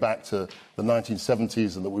would go back to the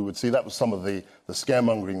 1970s and that we would see, that was some of the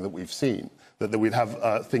scaremongering that we've seen, that we'd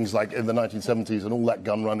have things like in the 1970s and all that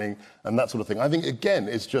gun running and that sort of thing. I think, again,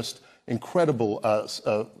 it's just incredible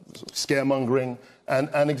scaremongering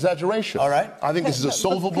and exaggeration. All right. I think this is a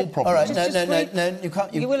solvable problem. All right. No, you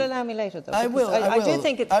can't. You will allow me later, though. I will. I do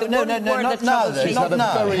think it's the no, one no, word not that now. troubles me. Not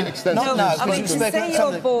now. Very extensive. Not now. I mean, to say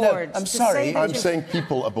you're bored. No, I'm sorry. I'm saying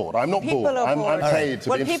people are bored. I'm not bored. I'm paid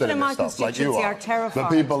to be interested in this stuff, like you are. Are terrified. But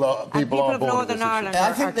people are bored of Northern Ireland.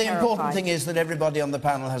 I think the important thing is that everybody on the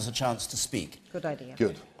panel has a chance to speak. Good idea.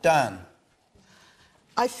 Good. Dan.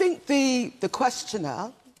 I think the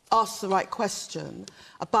questioner asked the right question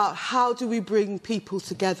about how do we bring people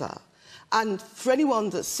together. And for anyone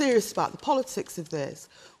that's serious about the politics of this,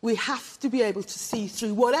 we have to be able to see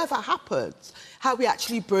through whatever happens, how we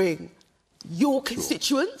actually bring your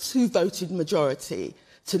constituents who voted majority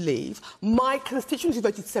to leave, my constituents who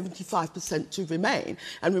voted 75% to remain,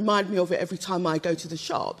 and remind me of it every time I go to the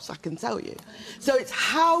shops, I can tell you. So it's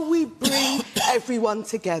how we bring everyone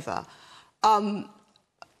together.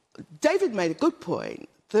 David made a good point.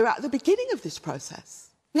 They're at the beginning of this process.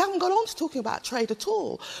 We haven't got on to talking about trade at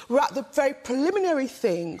all. We're at the very preliminary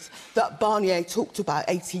things that Barnier talked about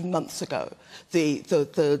 18 months ago. The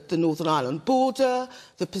Northern Ireland border,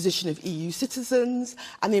 the position of EU citizens,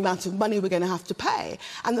 and the amount of money we're going to have to pay.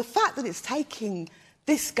 And the fact that it's taking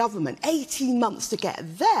this government 18 months to get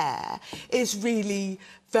there is really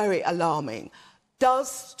very alarming.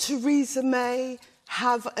 Does Theresa May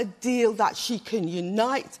have a deal that she can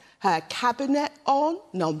unite her cabinet on,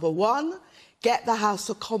 number one, get the House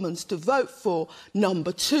of Commons to vote for,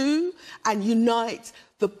 number two, and unite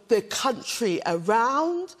the country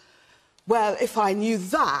around? Well, if I knew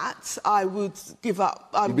that, I would give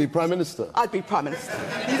up. You'd be Prime Minister. I'd be Prime Minister.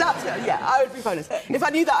 Yeah, I would be Prime Minister. If I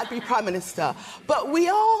knew that, I'd be Prime Minister. But we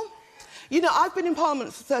are... You know, I've been in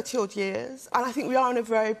Parliament for 30-odd years, and I think we are in a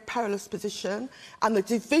very perilous position, and the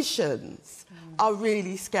divisions are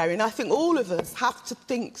really scary. And I think all of us have to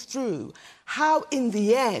think through how, in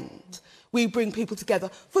the end, we bring people together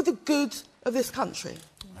for the good of this country.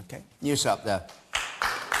 OK. News up there.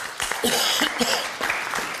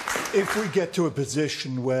 If we get to a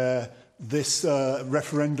position where this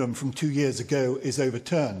referendum from 2 years ago is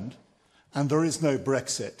overturned and there is no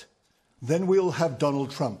Brexit, then we'll have Donald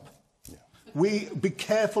Trump. Be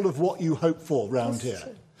careful of what you hope for round here.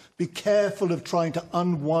 Be careful of trying to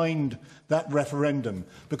unwind that referendum,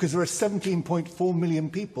 because there are 17.4 million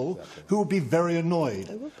people who will be very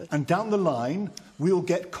annoyed. And down the line, we'll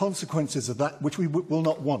get consequences of that which we will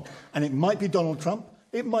not want. And it might be Donald Trump,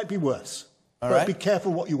 it might be worse. But be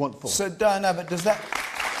careful what you want for. So, Diane Abbott, does that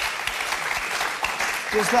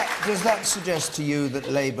suggest to you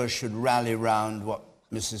that Labour should rally round what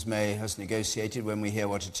Mrs May has negotiated when we hear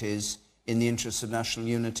what it is, in the interests of national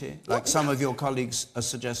unity, like some of your colleagues are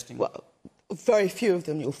suggesting? Well, very few of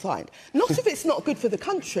them you'll find. Not if it's not good for the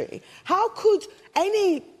country. How could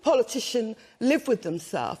any politician live with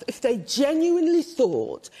themselves if they genuinely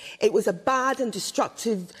thought it was a bad and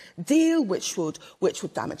destructive deal which would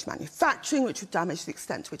damage manufacturing, which would damage the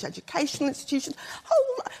extent to which educational institutions...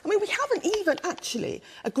 I mean, we haven't even actually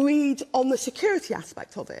agreed on the security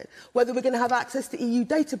aspect of it, whether we're going to have access to EU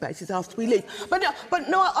databases after we leave. But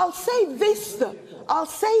no, I'll say this,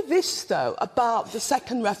 though, about the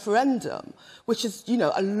second referendum, which is, you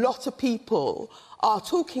know, a lot of people are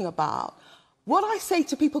talking about. What I say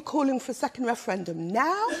to people calling for a second referendum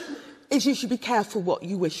now is you should be careful what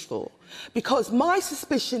you wish for. Because my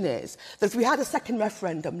suspicion is that if we had a second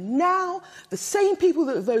referendum now, the same people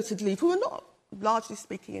that voted leave, who are not, largely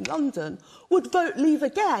speaking, in London, would vote leave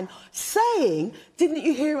again, saying, didn't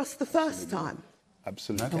you hear us the first time?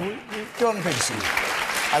 Absolutely. Okay. Jordan Peterson.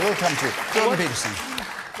 I will come to you. Jordan Peterson.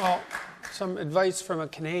 Well, some advice from a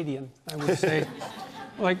Canadian, I would say.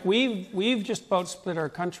 Like, we've just about split our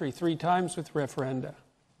country 3 times with referenda.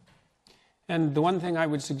 And the one thing I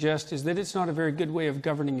would suggest is that it's not a very good way of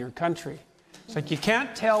governing your country. It's like you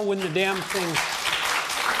can't tell when the damn things...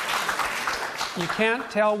 You can't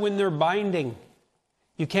tell when they're binding.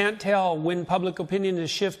 You can't tell when public opinion is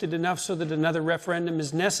shifted enough so that another referendum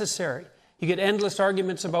is necessary. You get endless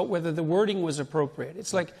arguments about whether the wording was appropriate.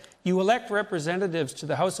 It's like you elect representatives to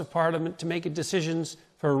the House of Parliament to make decisions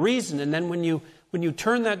for a reason, and then when you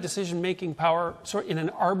turn that decision-making power in an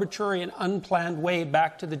arbitrary and unplanned way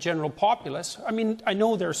back to the general populace, I mean, I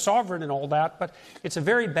know they're sovereign and all that, but it's a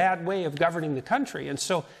very bad way of governing the country. And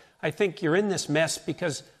so I think you're in this mess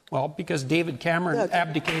because David Cameron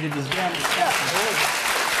abdicated his damn responsibility.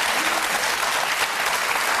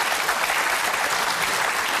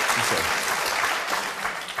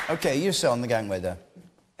 OK, you sit on the gangway there.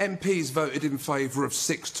 MPs voted in favour of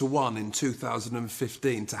 6-1 in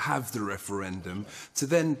 2015 to have the referendum, to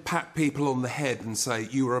then pat people on the head and say,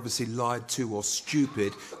 you were obviously lied to or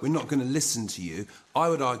stupid, we're not going to listen to you, I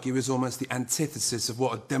would argue is almost the antithesis of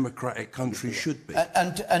what a democratic country should be.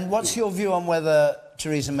 And what's your view on whether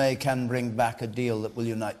Theresa May can bring back a deal that will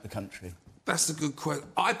unite the country? That's a good question.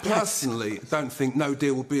 I personally don't think no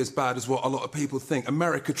deal will be as bad as what a lot of people think.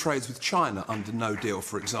 America trades with China under no deal,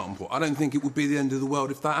 for example. I don't think it would be the end of the world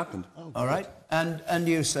if that happened. All right. And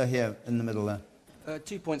you, sir, here in the middle there.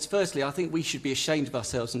 2 points. Firstly, I think we should be ashamed of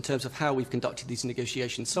ourselves in terms of how we've conducted these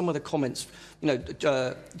negotiations. Some of the comments,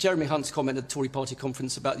 Jeremy Hunt's comment at the Tory party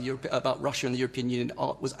conference about Russia and the European Union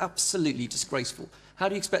was absolutely disgraceful. How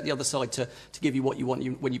do you expect the other side to give you what you want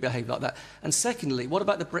when you behave like that? And secondly, what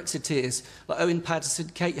about the Brexiteers like Owen Paterson,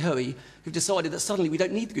 Kate Hoey, who've decided that suddenly we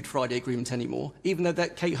don't need the Good Friday Agreement anymore, even though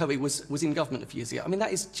that Kate Hoey was in government a few years ago? I mean,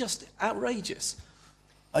 that is just outrageous.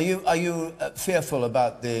 Are you fearful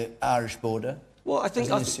about the Irish border? Well, I think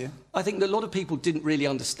that a lot of people didn't really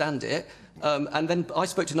understand it. And then I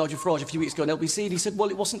spoke to Nigel Farage a few weeks ago on LBC, and he said, well,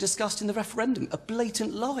 it wasn't discussed in the referendum. A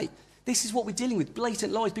blatant lie. This is what we're dealing with,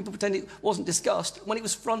 blatant lies. People pretend it wasn't discussed when it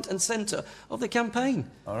was front and centre of the campaign.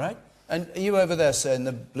 All right. And you over there, sir, in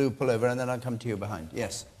the blue pullover, and then I'll come to you behind.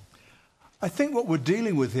 Yes. I think what we're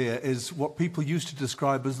dealing with here is what people used to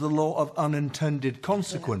describe as the law of unintended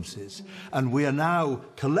consequences. And we are now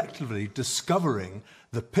collectively discovering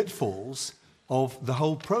the pitfalls of the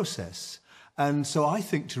whole process. And so I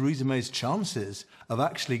think Theresa May's chances of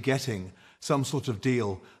actually getting some sort of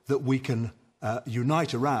deal that we can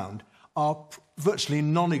unite around are virtually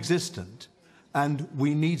non-existent, and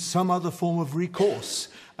we need some other form of recourse.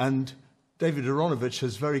 And David Aaronovitch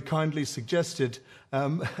has very kindly suggested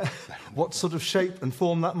what sort of shape and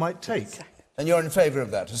form that might take. And you're in favour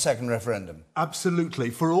of that, a second referendum? Absolutely.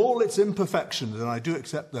 For all its imperfections, and I do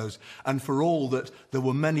accept those, and for all that there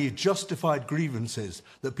were many justified grievances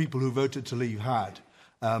that people who voted to leave had,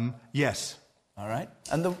 yes. All right.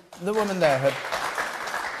 And the woman there had...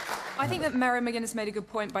 I think that Mairead McGuinness made a good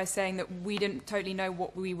point by saying that we didn't totally know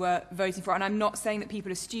what we were voting for. And I'm not saying that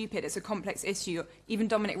people are stupid. It's a complex issue. Even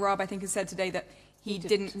Dominic Raab, I think, has said today that he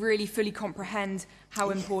didn't really fully comprehend how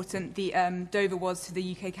important the Dover was to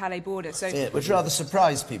the UK-Calais border. So, yeah, which rather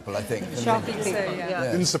surprised people, I think. Shocking people,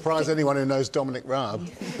 yeah. Didn't surprise anyone who knows Dominic Raab.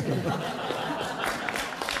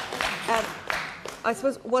 I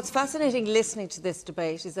suppose what's fascinating listening to this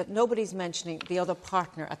debate is that nobody's mentioning the other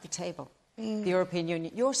partner at the table. The European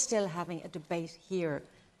Union. You're still having a debate here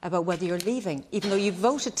about whether you're leaving, even though you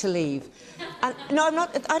voted to leave. And no,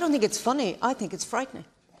 I don't think it's funny. I think it's frightening.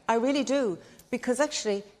 I really do. Because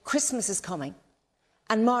actually, Christmas is coming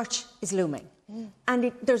and March is looming.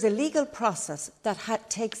 And there's a legal process that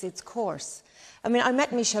takes its course. I mean, I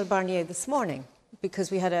met Michel Barnier this morning because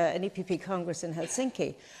we had an EPP Congress in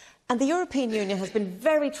Helsinki. And the European Union has been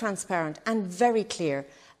very transparent and very clear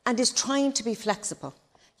and is trying to be flexible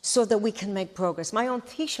so that we can make progress. My own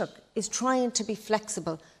Taoiseach is trying to be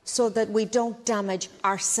flexible so that we don't damage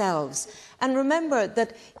ourselves. And remember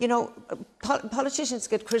that, you know, politicians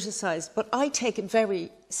get criticised, but I take it very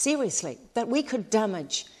seriously that we could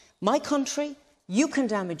damage my country, you can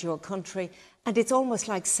damage your country, and it's almost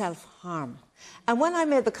like self-harm. And when I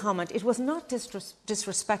made the comment, it was not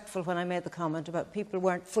disrespectful when I made the comment about people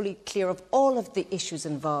weren't fully clear of all of the issues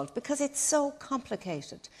involved, because it's so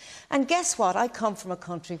complicated. And guess what? I come from a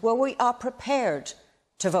country where we are prepared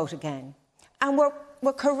to vote again. And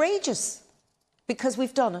we're courageous because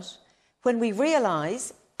we've done it. When we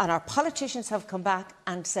realise, and our politicians have come back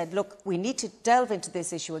and said, look, we need to delve into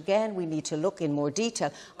this issue again, we need to look in more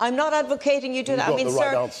detail. I'm not advocating you do that. I mean,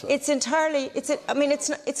 sir, it's entirely,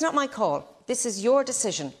 it's not my call. This is your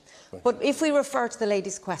decision. But if we refer to the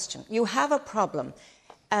lady's question, you have a problem.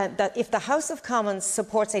 that if the House of Commons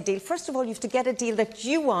supports a deal, first of all, you have to get a deal that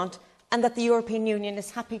you want and that the European Union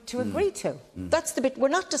is happy to agree to. That's the bit we're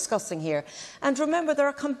not discussing here. And remember, there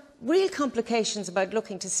are real complications about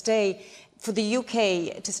looking to stay, for the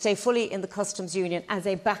UK to stay fully in the customs union as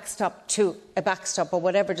a backstop or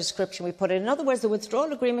whatever description we put it. In other words, the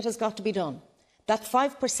withdrawal agreement has got to be done. That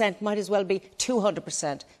 5% might as well be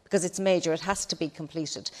 200% because it's major. It has to be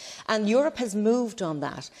completed. And Europe has moved on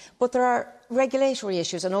that. But there are regulatory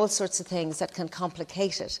issues and all sorts of things that can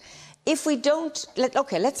complicate it. If we don't...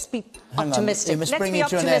 let's be optimistic. Let's be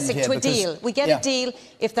optimistic to a deal. We get a deal.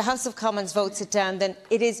 If the House of Commons votes it down, then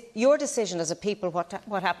it is your decision as a people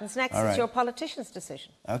what happens next. It's your politicians'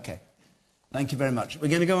 decision. OK. Thank you very much. We're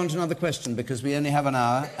going to go on to another question because we only have an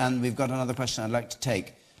hour and we've got another question I'd like to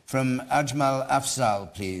take. From Ajmal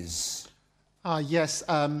Afzal, please. Yes,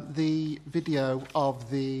 the video of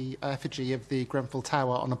the effigy of the Grenfell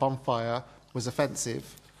Tower on a bonfire was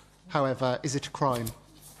offensive. However, is it a crime?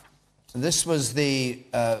 This was the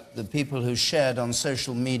people who shared on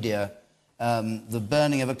social media the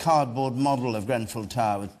burning of a cardboard model of Grenfell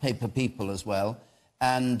Tower with paper people as well,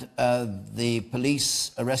 and the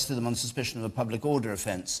police arrested them on suspicion of a public order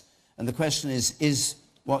offence. And the question is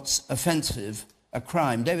what's offensive a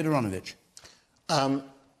crime? David Aaronovitch. It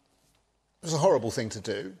was a horrible thing to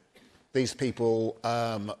do. These people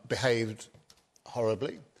behaved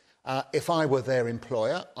horribly. If I were their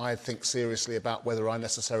employer, I'd think seriously about whether I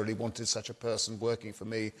necessarily wanted such a person working for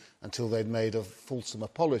me until they'd made a fulsome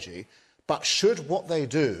apology. But should what they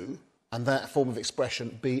do, and that form of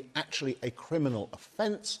expression, be actually a criminal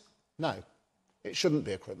offence? No, it shouldn't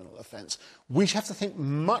be a criminal offence. We have to think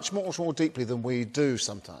much more deeply than we do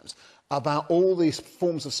sometimes about all these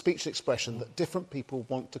forms of speech expression that different people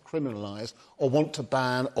want to criminalise or want to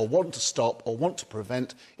ban or want to stop or want to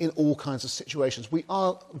prevent in all kinds of situations. We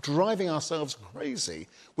are driving ourselves crazy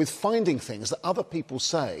with finding things that other people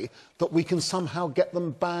say that we can somehow get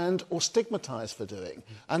them banned or stigmatised for doing.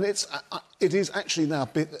 And it is actually now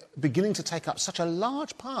beginning to take up such a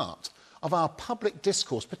large part of our public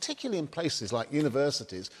discourse, particularly in places like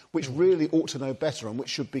universities, which really ought to know better and which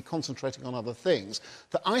should be concentrating on other things,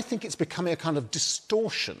 that I think it's becoming a kind of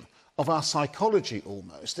distortion of our psychology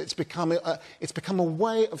almost. It's become a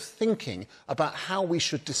way of thinking about how we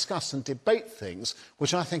should discuss and debate things,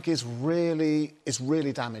 which I think is really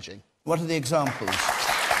damaging. What are the examples?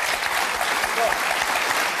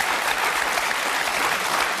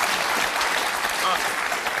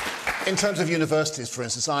 In terms of universities, for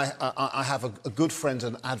instance, I have a good friend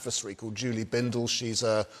and adversary called Julie Bindel. She's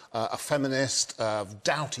a feminist, a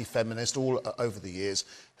doughty feminist all over the years,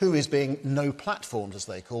 who is being no-platformed, as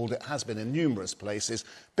they called it, has been in numerous places,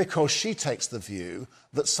 because she takes the view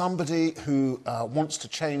that somebody who wants to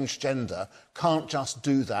change gender can't just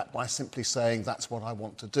do that by simply saying, that's what I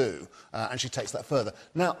want to do, and she takes that further.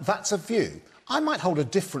 Now, that's a view. I might hold a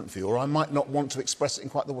different view, or I might not want to express it in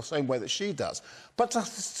quite the same way that she does. But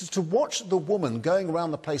to watch the woman going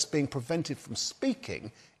around the place being prevented from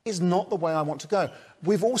speaking is not the way I want to go.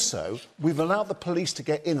 We've allowed the police to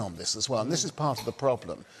get in on this as well, and this is part of the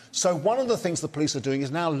problem. So one of the things the police are doing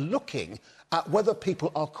is now looking at whether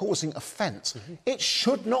people are causing offence. It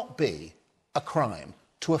should not be a crime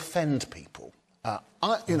to offend people.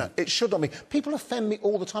 It should not be. People offend me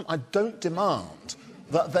all the time. I don't demand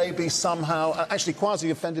that they be somehow... Actually,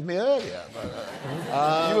 Kwasi offended me earlier.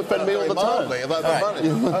 You offend me all the time. About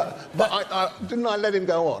the money. But didn't I let him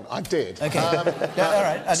go on? I did. OK. All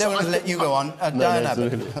right. I don't want to let you go on. Diane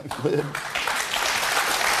Abbott.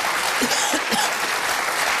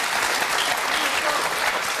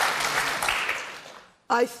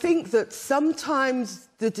 I think that sometimes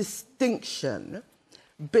the distinction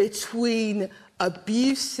between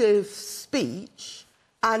abusive speech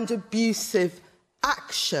and abusive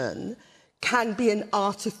action can be an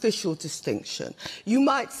artificial distinction. You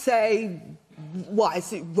might say, why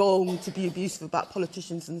is it wrong to be abusive about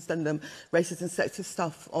politicians and send them racist and sexist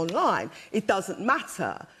stuff online? It doesn't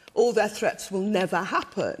matter. All their threats will never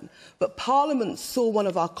happen. But Parliament saw one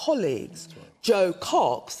of our colleagues, Joe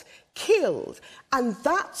Cox, killed. And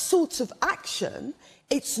that sort of action,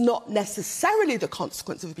 it's not necessarily the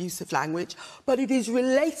consequence of abusive language, but it is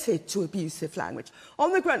related to abusive language.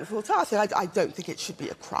 On the Grenfell Tower thing, I don't think it should be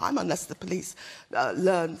a crime unless the police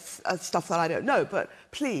learn stuff that I don't know. But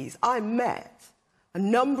please, I met a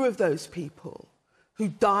number of those people who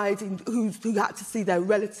died, who had to see their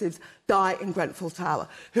relatives die in Grenfell Tower,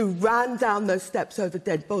 who ran down those steps over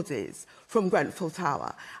dead bodies from Grenfell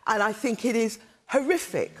Tower. And I think it is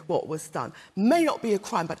horrific what was done. May not be a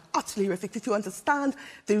crime, but utterly horrific. If you understand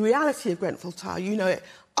the reality of Grenfell Tower, you know it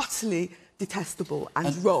utterly detestable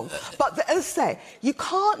and wrong. But as I say, you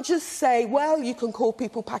can't just say, well, you can call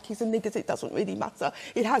people packies and niggers, it doesn't really matter.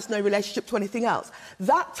 It has no relationship to anything else.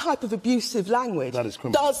 That type of abusive language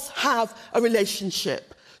does have a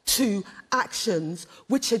relationship to actions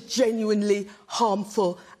which are genuinely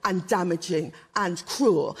harmful and damaging and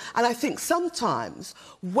cruel. And I think sometimes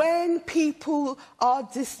when people are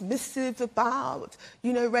dismissive about,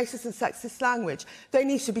 you know, racist and sexist language, they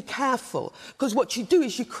need to be careful, because what you do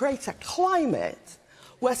is you create a climate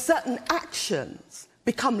where certain actions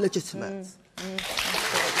become legitimate.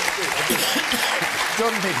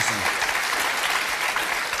 Jordan Peterson.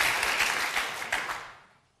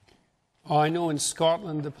 I know in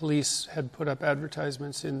Scotland the police had put up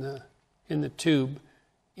advertisements in the tube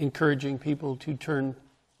encouraging people to turn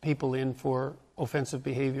people in for offensive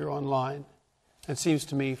behaviour online. It seems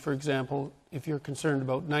to me, for example, if you're concerned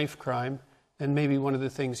about knife crime, then maybe one of the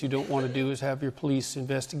things you don't want to do is have your police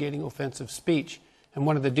investigating offensive speech. And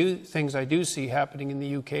one of the things I do see happening in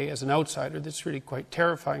the UK as an outsider that's really quite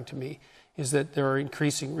terrifying to me is that there are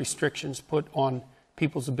increasing restrictions put on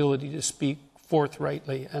people's ability to speak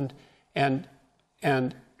forthrightly, and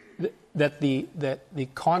that the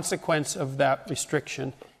consequence of that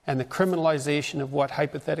restriction and the criminalization of what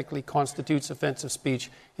hypothetically constitutes offensive speech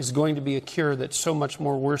is going to be a cure that's so much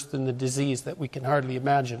more worse than the disease that we can hardly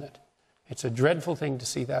imagine it. It's a dreadful thing to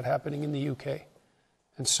see that happening in the UK.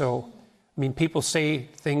 And so, I mean, people say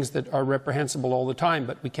things that are reprehensible all the time,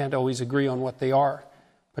 but we can't always agree on what they are.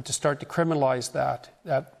 But to start to criminalize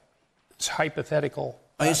that's hypothetical.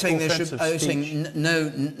 Are you saying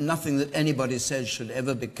nothing that anybody says should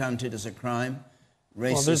ever be counted as a crime?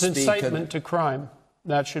 Racist well, there's incitement to crime.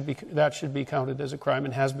 That should be counted as a crime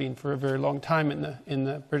and has been for a very long time in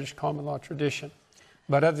the British common law tradition.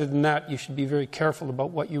 But other than that, you should be very careful about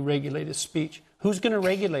what you regulate as speech. Who's going to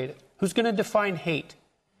regulate it? Who's going to define hate?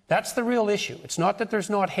 That's the real issue. It's not that there's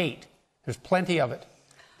not hate. There's plenty of it.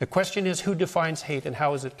 The question is who defines hate and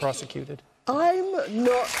how is it prosecuted? I'm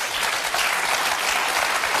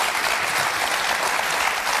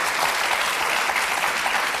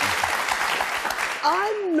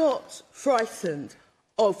not frightened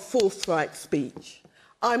of forthright speech.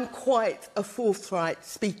 I'm quite a forthright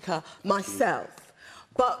speaker myself.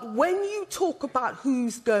 But when you talk about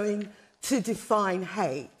who's going to define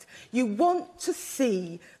hate, you want to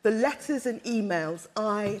see the letters and emails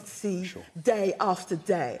I see day after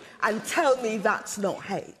day and tell me that's not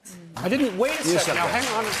hate. I didn't wait a second. Now, hang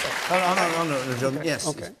on a second. No, John. Yes.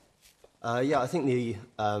 Okay. Yeah, I think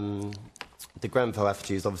the Grenfell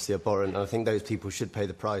effigy is obviously abhorrent, and I think those people should pay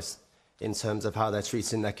the price in terms of how they're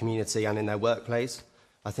treated in their community and in their workplace.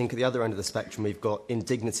 I think at the other end of the spectrum, we've got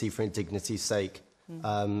indignity for indignity's sake,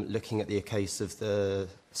 looking at the case of the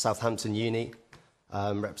Southampton uni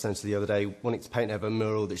representative the other day wanting to paint over a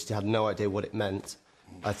mural that she had no idea what it meant.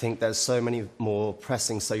 I think there's so many more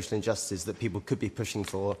pressing social injustices that people could be pushing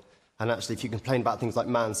for. And actually, if you complain about things like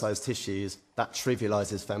man-sized tissues, that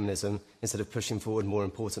trivialises feminism instead of pushing forward more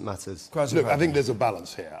important matters. Look, I think there's a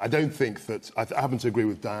balance here. I don't think that... I happen to agree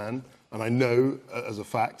with Diane, and I know, as a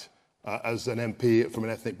fact, as an MP from an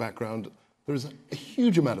ethnic background, there is a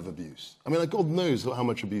huge amount of abuse. I mean, God knows how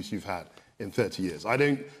much abuse you've had in 30 years. I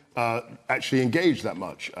don't actually engage that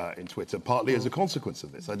much in Twitter, partly as a consequence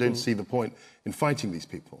of this. I don't see the point in fighting these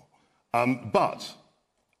people. But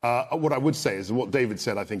what I would say is what David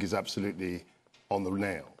said, I think, is absolutely on the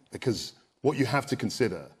nail. Because what you have to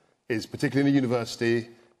consider is, particularly in a university,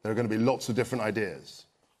 there are going to be lots of different ideas.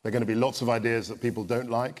 There are going to be lots of ideas that people don't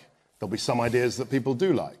like. There'll be some ideas that people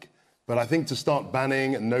do like. But I think to start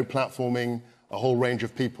banning and no platforming a whole range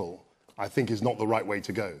of people, I think is not the right way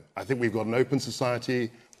to go. I think we've got an open society.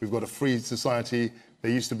 We've got a free society. There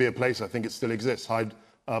used to be a place, I think it still exists, Hyde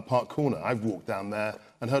Park Corner. I've walked down there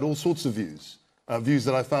and heard all sorts of views. Views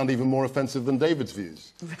that I found even more offensive than David's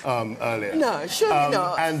views earlier. No, surely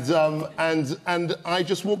not. And I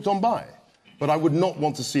just walked on by. But I would not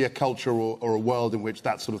want to see a culture or a world in which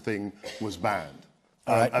that sort of thing was banned.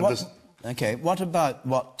 All right. OK, what about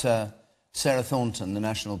what Sarah Thornton, the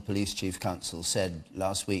National Police Chief Counsel, said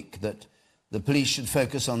last week, that the police should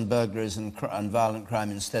focus on burglaries and violent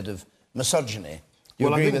crime instead of misogyny?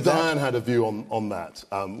 Well, I think Diane had a view on that,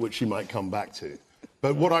 which she might come back to.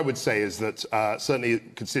 But what I would say is that certainly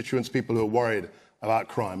constituents, people who are worried about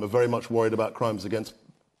crime, are very much worried about crimes against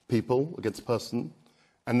people, against person,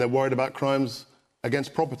 and they're worried about crimes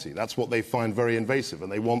against property. That's what they find very invasive,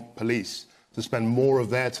 and they want police to spend more of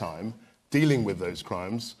their time dealing with those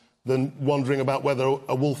crimes than wondering about whether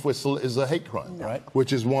a wolf whistle is a hate crime, right?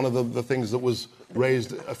 Which is one of the things that was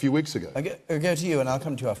raised a few weeks ago. I'll go to you, and I'll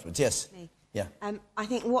come to you afterwards. Yes. Yeah. I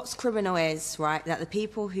think what's criminal is, right, that the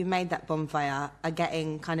people who made that bonfire are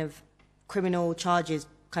getting kind of criminal charges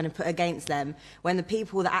kind of put against them, when the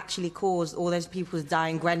people that actually caused all those people to die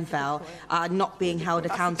in Grenfell are not being held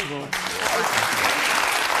accountable.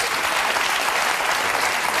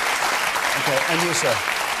 Okay, and you, sir?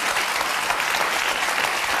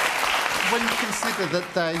 When you consider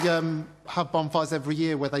that they have bonfires every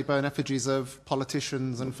year where they burn effigies of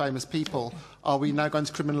politicians and famous people, are we now going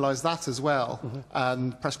to criminalise that as well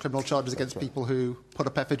and press criminal charges against people who put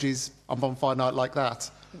up effigies on bonfire night like that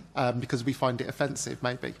because we find it offensive,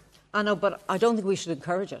 maybe? I know, but I don't think we should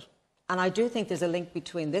encourage it. And I do think there's a link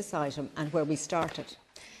between this item and where we started.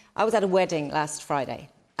 I was at a wedding last Friday,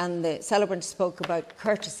 and the celebrant spoke about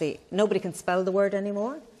courtesy. Nobody can spell the word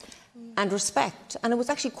anymore. And respect. And it was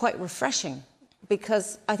actually quite refreshing,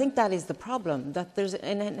 because I think that is the problem, that there's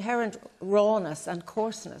an inherent rawness and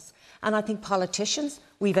coarseness. And I think politicians,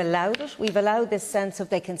 we've allowed it. We've allowed this sense of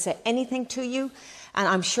they can say anything to you. And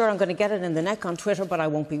I'm sure I'm going to get it in the neck on Twitter, but I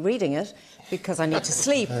won't be reading it because I need to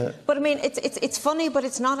sleep. But I mean, it's funny, but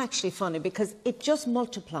it's not actually funny, because it just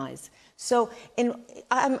multiplies. So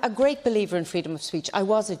I'm a great believer in freedom of speech. I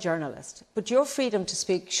was a journalist, but your freedom to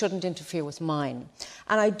speak shouldn't interfere with mine.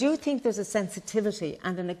 And I do think there's a sensitivity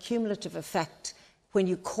and an accumulative effect when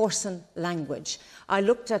you coarsen language. I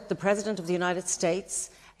looked at the President of the United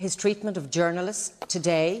States. His treatment of journalists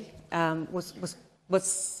today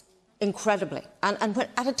was incredibly, and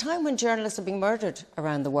at a time when journalists are being murdered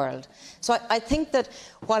around the world. So I think that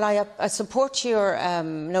while I support your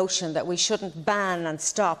notion that we shouldn't ban and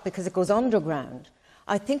stop because it goes underground,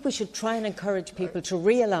 I think we should try and encourage people to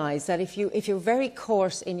realise that if you're very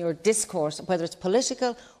coarse in your discourse, whether it's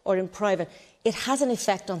political or in private, it has an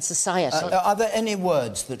effect on society. Are there any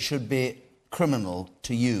words that should be criminal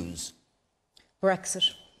to use?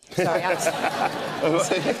 Brexit. Sorry, Just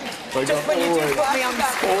when you do put me on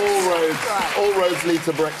that. All roads lead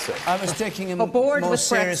to Brexit. I was taking a more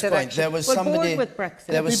serious point. Actually. There was We're somebody. bored with Brexit.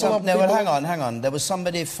 There was some. No, well, hang on. There was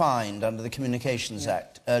somebody fined under the Communications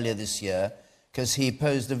Act earlier this year because he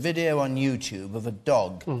posed a video on YouTube of a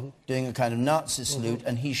dog doing a kind of Nazi salute,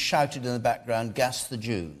 and he shouted in the background, "Gas the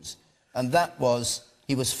Jews," and that was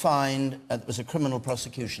he was fined. It was a criminal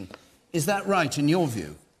prosecution. Is that right in your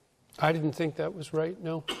view? I didn't think that was right,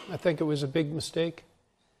 no. I think it was a big mistake.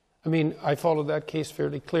 I mean, I followed that case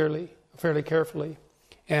fairly carefully,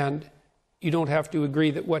 and you don't have to agree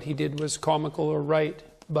that what he did was comical or right,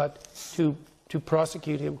 but to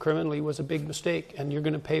prosecute him criminally was a big mistake, and you're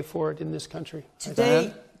going to pay for it in this country.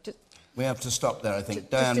 Today, we have to stop there, I think.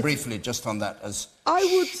 Diane, briefly, just on that.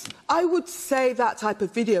 I would say that type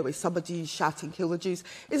of video with somebody shouting "kill the Jews"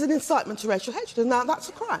 is an incitement to racial hatred, and now that's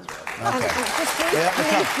a crime. And just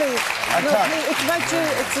please, it's about you.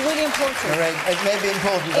 It's really important. It may be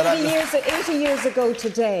important, but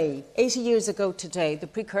 80 years ago today, the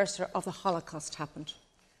precursor of the Holocaust happened.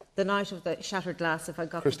 The night of the shattered glass, if I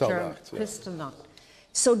got the term. Kristallnacht.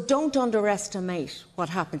 So don't underestimate what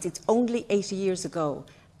happens. It's only 80 years ago.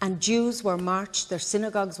 And Jews were marched, their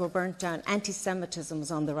synagogues were burnt down, anti-Semitism was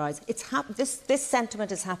on the rise. This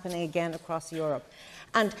sentiment is happening again across Europe.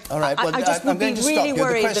 And all right, well, I just would be really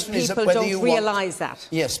worried that people don't realise that.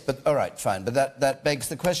 Yes, but all right, fine. But that begs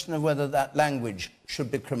the question of whether that language should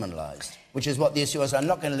be criminalised, which is what the issue was. I'm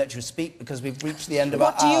not going to let you speak because we've reached the end of our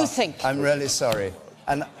hour. What do you think? I'm really sorry.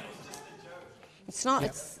 And it's not. Yeah.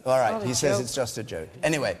 It's all right, not he says it's just a joke.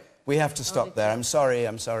 Anyway, we have to stop there. I'm sorry.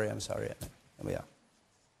 Here we are.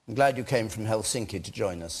 I'm glad you came from Helsinki to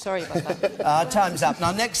join us. Sorry about that. Our time's up.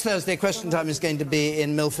 Now, next Thursday, Question Time is going to be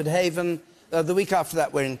in Milford Haven. The week after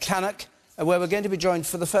that, we're in Cannock, where we're going to be joined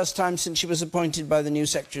for the first time since she was appointed by the new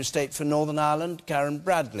Secretary of State for Northern Ireland, Karen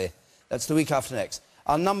Bradley. That's the week after next.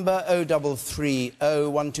 Our number, 0330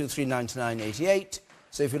 123 9988.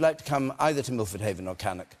 So if you'd like to come either to Milford Haven or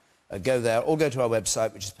Cannock, go there, or go to our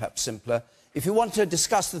website, which is perhaps simpler. If you want to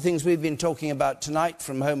discuss the things we've been talking about tonight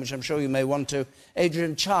from home, which I'm sure you may want to,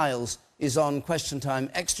 Adrian Childs is on Question Time,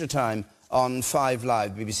 Extra Time, on 5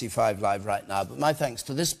 Live, BBC 5 Live right now. But my thanks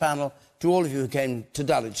to this panel, to all of you who came to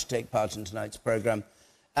Dulwich to take part in tonight's programme.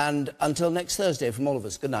 And until next Thursday, from all of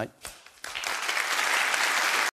us, good night.